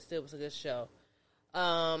good show. It still was a good show.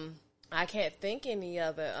 I can't think any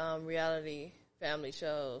other reality family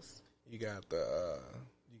shows. You got the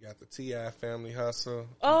T.I. Family Hustle.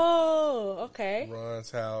 Oh, okay.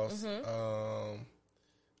 Ron's House.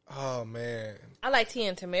 Oh man, I like Tia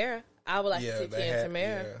and Tamera. I would like to see Tia and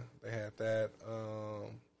Tamera. Yeah, they had that.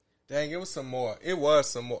 Dang, it was some more. It was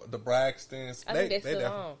some more. The Braxtons. I think they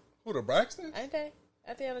still on. Who, the Braxtons? Ain't they?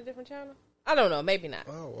 Are they on a different channel? I don't know. Maybe not.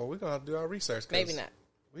 Oh, well, we're going to have to do our research. Maybe not.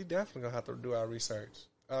 We definitely going to have to do our research.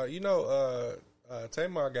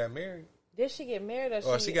 Tamar got married. Did she get married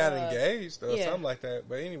or she got engaged or something like that?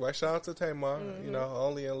 But anyway, shout out to Tamar.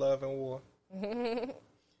 Only in love and war.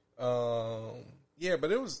 Yeah,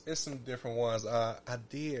 but it's some different ones. I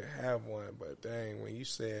did have one, but dang, when you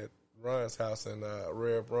said Run's House and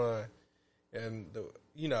Rev Run, and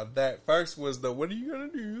that first was the what are you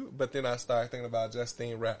gonna do? But then I started thinking about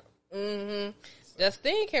Justine Rap.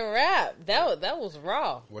 Justine can rap. That was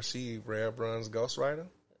raw. Was she Rev Run's ghostwriter?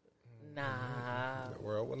 Nah. The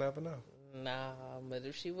world will never know. Nah, but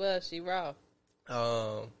if she was, she raw.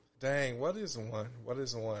 Dang, what is one?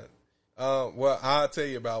 Well, I'll tell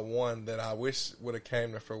you about one that I wish would have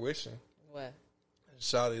came to fruition. What?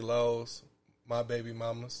 Shawty Lowe's, My Baby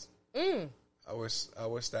Mamas. I wish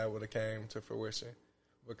that would have came to fruition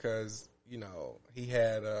because, he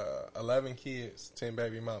had 11 kids, 10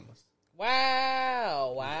 baby mamas.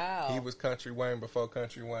 Wow. He was Country Wayne before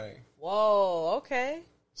Country Wayne. Whoa, okay.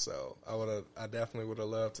 So I definitely would have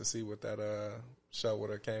loved to see what that show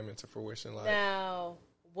would have came into fruition like. Now,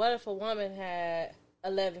 what if a woman had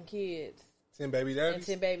 11 kids? 10 baby daddies? And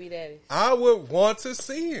 10 baby daddies. I would want to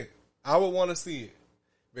see it.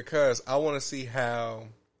 Because I want to see how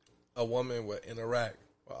a woman would interact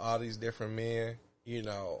with all these different men,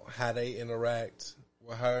 how they interact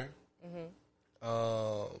with her.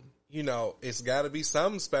 It's got to be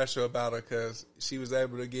something special about her because she was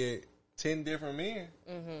able to get 10 different men.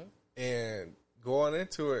 And going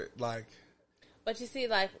into it, like... But you see,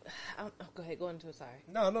 like... go ahead, go into it, sorry.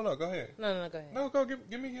 No, go ahead. No, go ahead. No, go,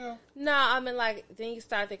 give me your... No, I mean, like, then you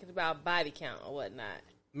start thinking about body count or whatnot.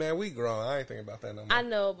 Man, we grown. I ain't thinking about that no more. I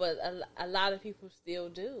know, but a lot of people still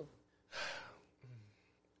do.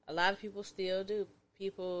 A lot of people still do.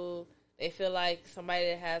 People, they feel like somebody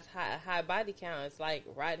that has a high body count is like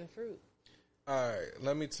rotten fruit. All right,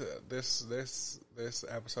 let me tell this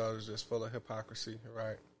episode is just full of hypocrisy,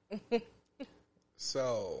 right?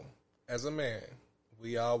 So, as a man,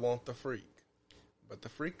 we all want the freak, but the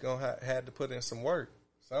freak gonna had to put in some work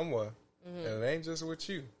somewhere, and it ain't just with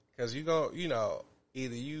you, because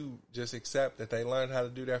either you just accept that they learned how to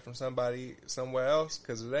do that from somebody somewhere else,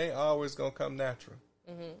 because it ain't always gonna come natural.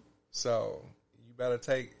 So you better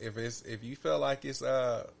take if you feel like it's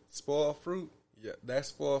spoiled fruit. Yeah, that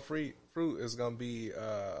spoiled fruit is gonna be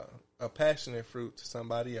a passionate fruit to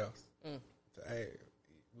somebody else. Hey,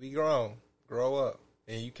 we grow up,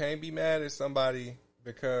 and you can't be mad at somebody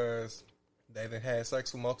because they done had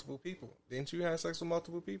sex with multiple people. Didn't you have sex with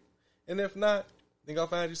multiple people? And if not, then go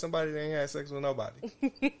find you somebody that ain't had sex with nobody,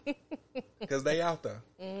 because they out there.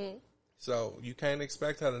 So you can't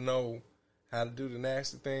expect her to know how to do the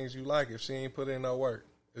nasty things you like if she ain't put in no work.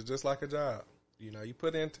 It's just like a job. You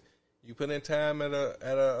put in time at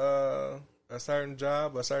a certain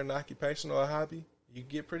job, a certain occupation or a hobby, you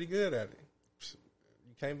get pretty good at it.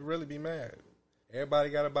 You can't really be mad. Everybody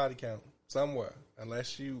got a body count somewhere,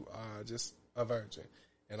 unless you are just a virgin.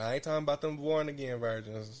 And I ain't talking about them born again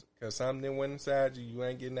virgins, because something that went inside you, you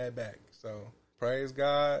ain't getting that back. So praise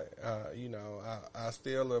God. I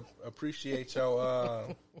still appreciate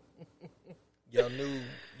your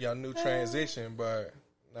new transition, but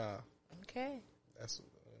nah. Okay. That's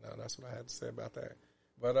what I had to say about that.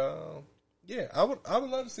 But yeah, I would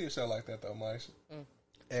love to see a show like that though, Maisha.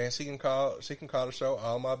 And she can call the show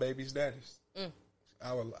All My Baby's Daddies.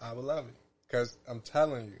 I would love it, because I'm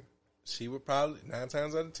telling you, she would probably 9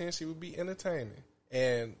 times out of 10 she would be entertaining,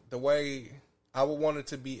 and the way I would want it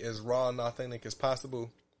to be as raw and authentic as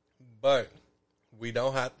possible. But we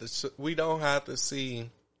don't have to see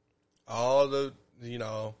all the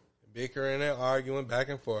bickering and arguing back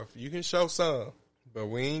and forth. You can show some, but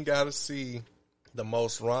we ain't got to see the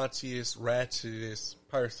most raunchiest, ratchetest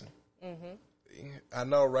person. I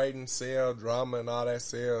know ratings sell, drama and all that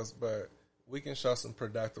sells, but we can show some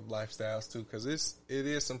productive lifestyles too, because it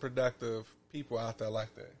is some productive people out there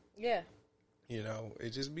like that. Yeah. It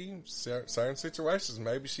just be certain situations.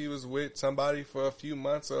 Maybe she was with somebody for a few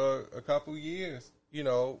months or a couple years.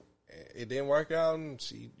 It didn't work out, and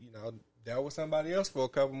she, dealt with somebody else for a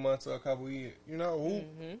couple months or a couple years.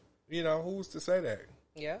 Who's to say that?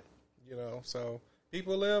 Yeah. So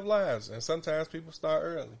people live lives, and sometimes people start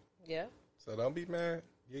early. Yeah. So don't be mad.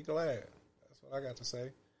 Get glad. That's what I got to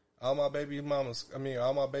say. All my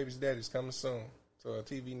all my baby's daddies coming soon to a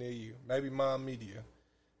TV near you. Maybe Mom Media.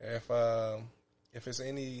 If it's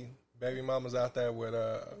any baby mamas out there with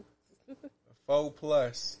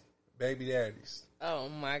 4+ baby daddies. Oh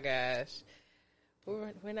my gosh,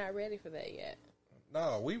 we're not ready for that yet.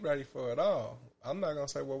 No, we ready for it all. I'm not gonna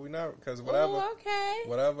say what we not, because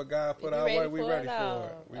whatever God put our way, we ready for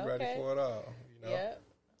it. We ready for it all. Yep.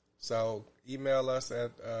 So email us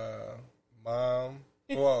at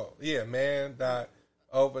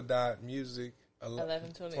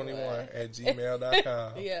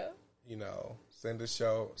man.over.music1121@gmail.com. Yeah. Send us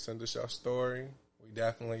your story. We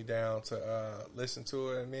definitely down to listen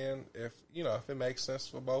to it, and then if it makes sense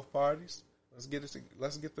for both parties, let's get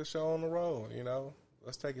the show on the road.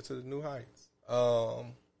 Let's take it to the new heights. I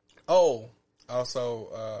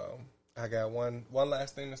got one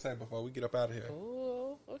last thing to say before we get up out of here.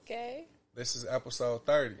 Ooh, okay. This is episode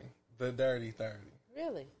 30, the Dirty 30.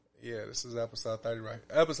 Really? Yeah, this is episode 30, right?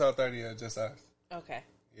 Episode 30 is just us. Okay.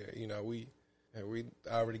 Yeah, we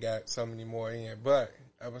already got so many more in, but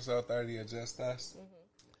episode 30 is just us.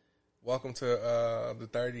 Welcome to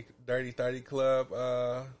the Dirty 30 Club,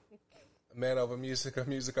 Man Over Music, or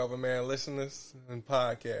Music Over Man listeners and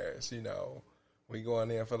podcasts. We going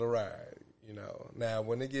in for the ride. Now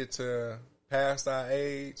when it get to past our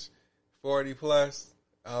age, 40+,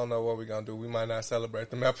 I don't know what we're going to do. We might not celebrate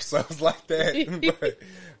them episodes like that, but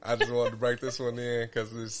I just wanted to break this one in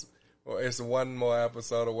because it's one more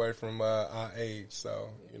episode away from our age. So,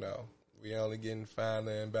 we only getting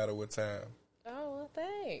finer and better with time. Oh, well,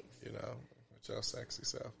 thanks. With your sexy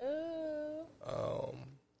self. Ooh.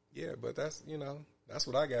 Yeah, but that's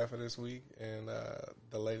what I got for this week and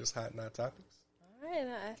the latest hot not topics. All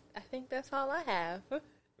right, I think that's all I have.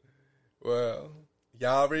 Well,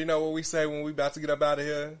 y'all already know what we say when we about to get up out of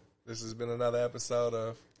here. This has been another episode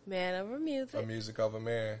of Man Over Music. A Music Over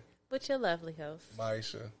Man. With your lovely host,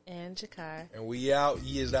 Maisha. And Jakar. And we out,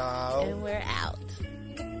 years out. And we're out.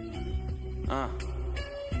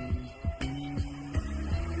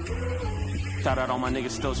 Shout out all my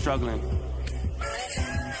niggas still struggling.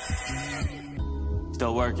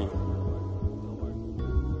 Still working.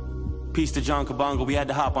 Peace to John Kabongo. We had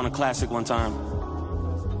to hop on a classic one time.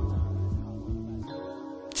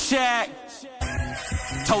 Check.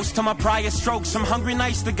 Toast to my prior strokes. Some hungry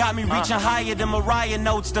nights that got me reaching higher than Mariah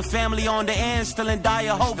notes. The family on the end, still in dire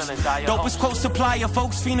hopes. Dopest quote supplier,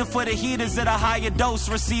 folks fiending for the heaters at a higher dose.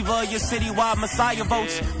 Receiver of your citywide messiah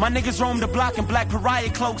votes. My niggas roam the block in black pariah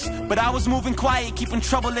cloaks. But I was moving quiet, keeping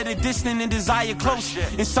trouble at a distance and desire close.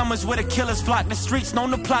 In summers where the killers flock the streets.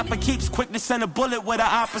 Known the plot but keeps quick to send a bullet where the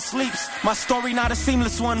opera sleeps. My story not a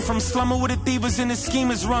seamless one. From slumber where the thievers and the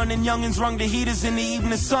schemers run. And youngins rung the heaters in the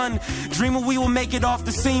evening sun. Dreaming we will make it off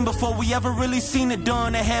the scene before we ever really seen it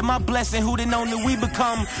done. I had my blessing, who'd have known that we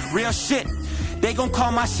become real shit. They gon'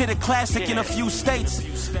 call my shit a classic in a few states.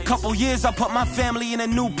 Couple years I put my family in a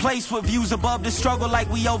new place with views above the struggle like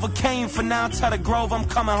we overcame. For now, tell the Grove I'm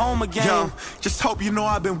coming home again. Yo, just hope you know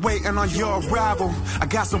I've been waiting on your arrival. I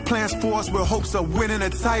got some plans for us with hopes of winning a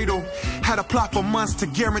title. Had a plot for months to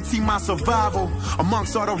guarantee my survival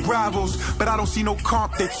amongst all the rivals, but I don't see no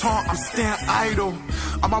comp, they taunt, I'm staying idle.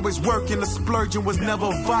 I'm always working, the splurging was never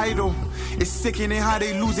vital. It's sickening how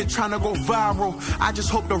they lose it trying to go viral. I just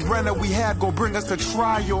hope the run that we had go bring us to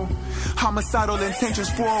trial. Homicidal intentions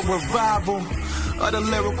for a revival of the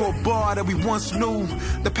lyrical bar that we once knew.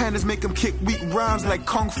 The pandas make them kick weak rhymes like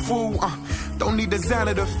kung fu. Don't need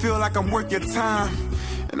designer to feel like I'm worth your time.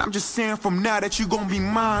 And I'm just saying from now that you gon' be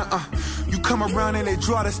mine. You come around and they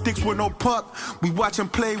draw the sticks with no puck. We watch them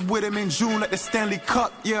play with him in June like the Stanley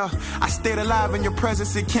Cup. Yeah, I stayed alive in your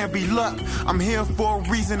presence, it can't be luck. I'm here for a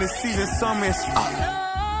reason, this season, summer is up.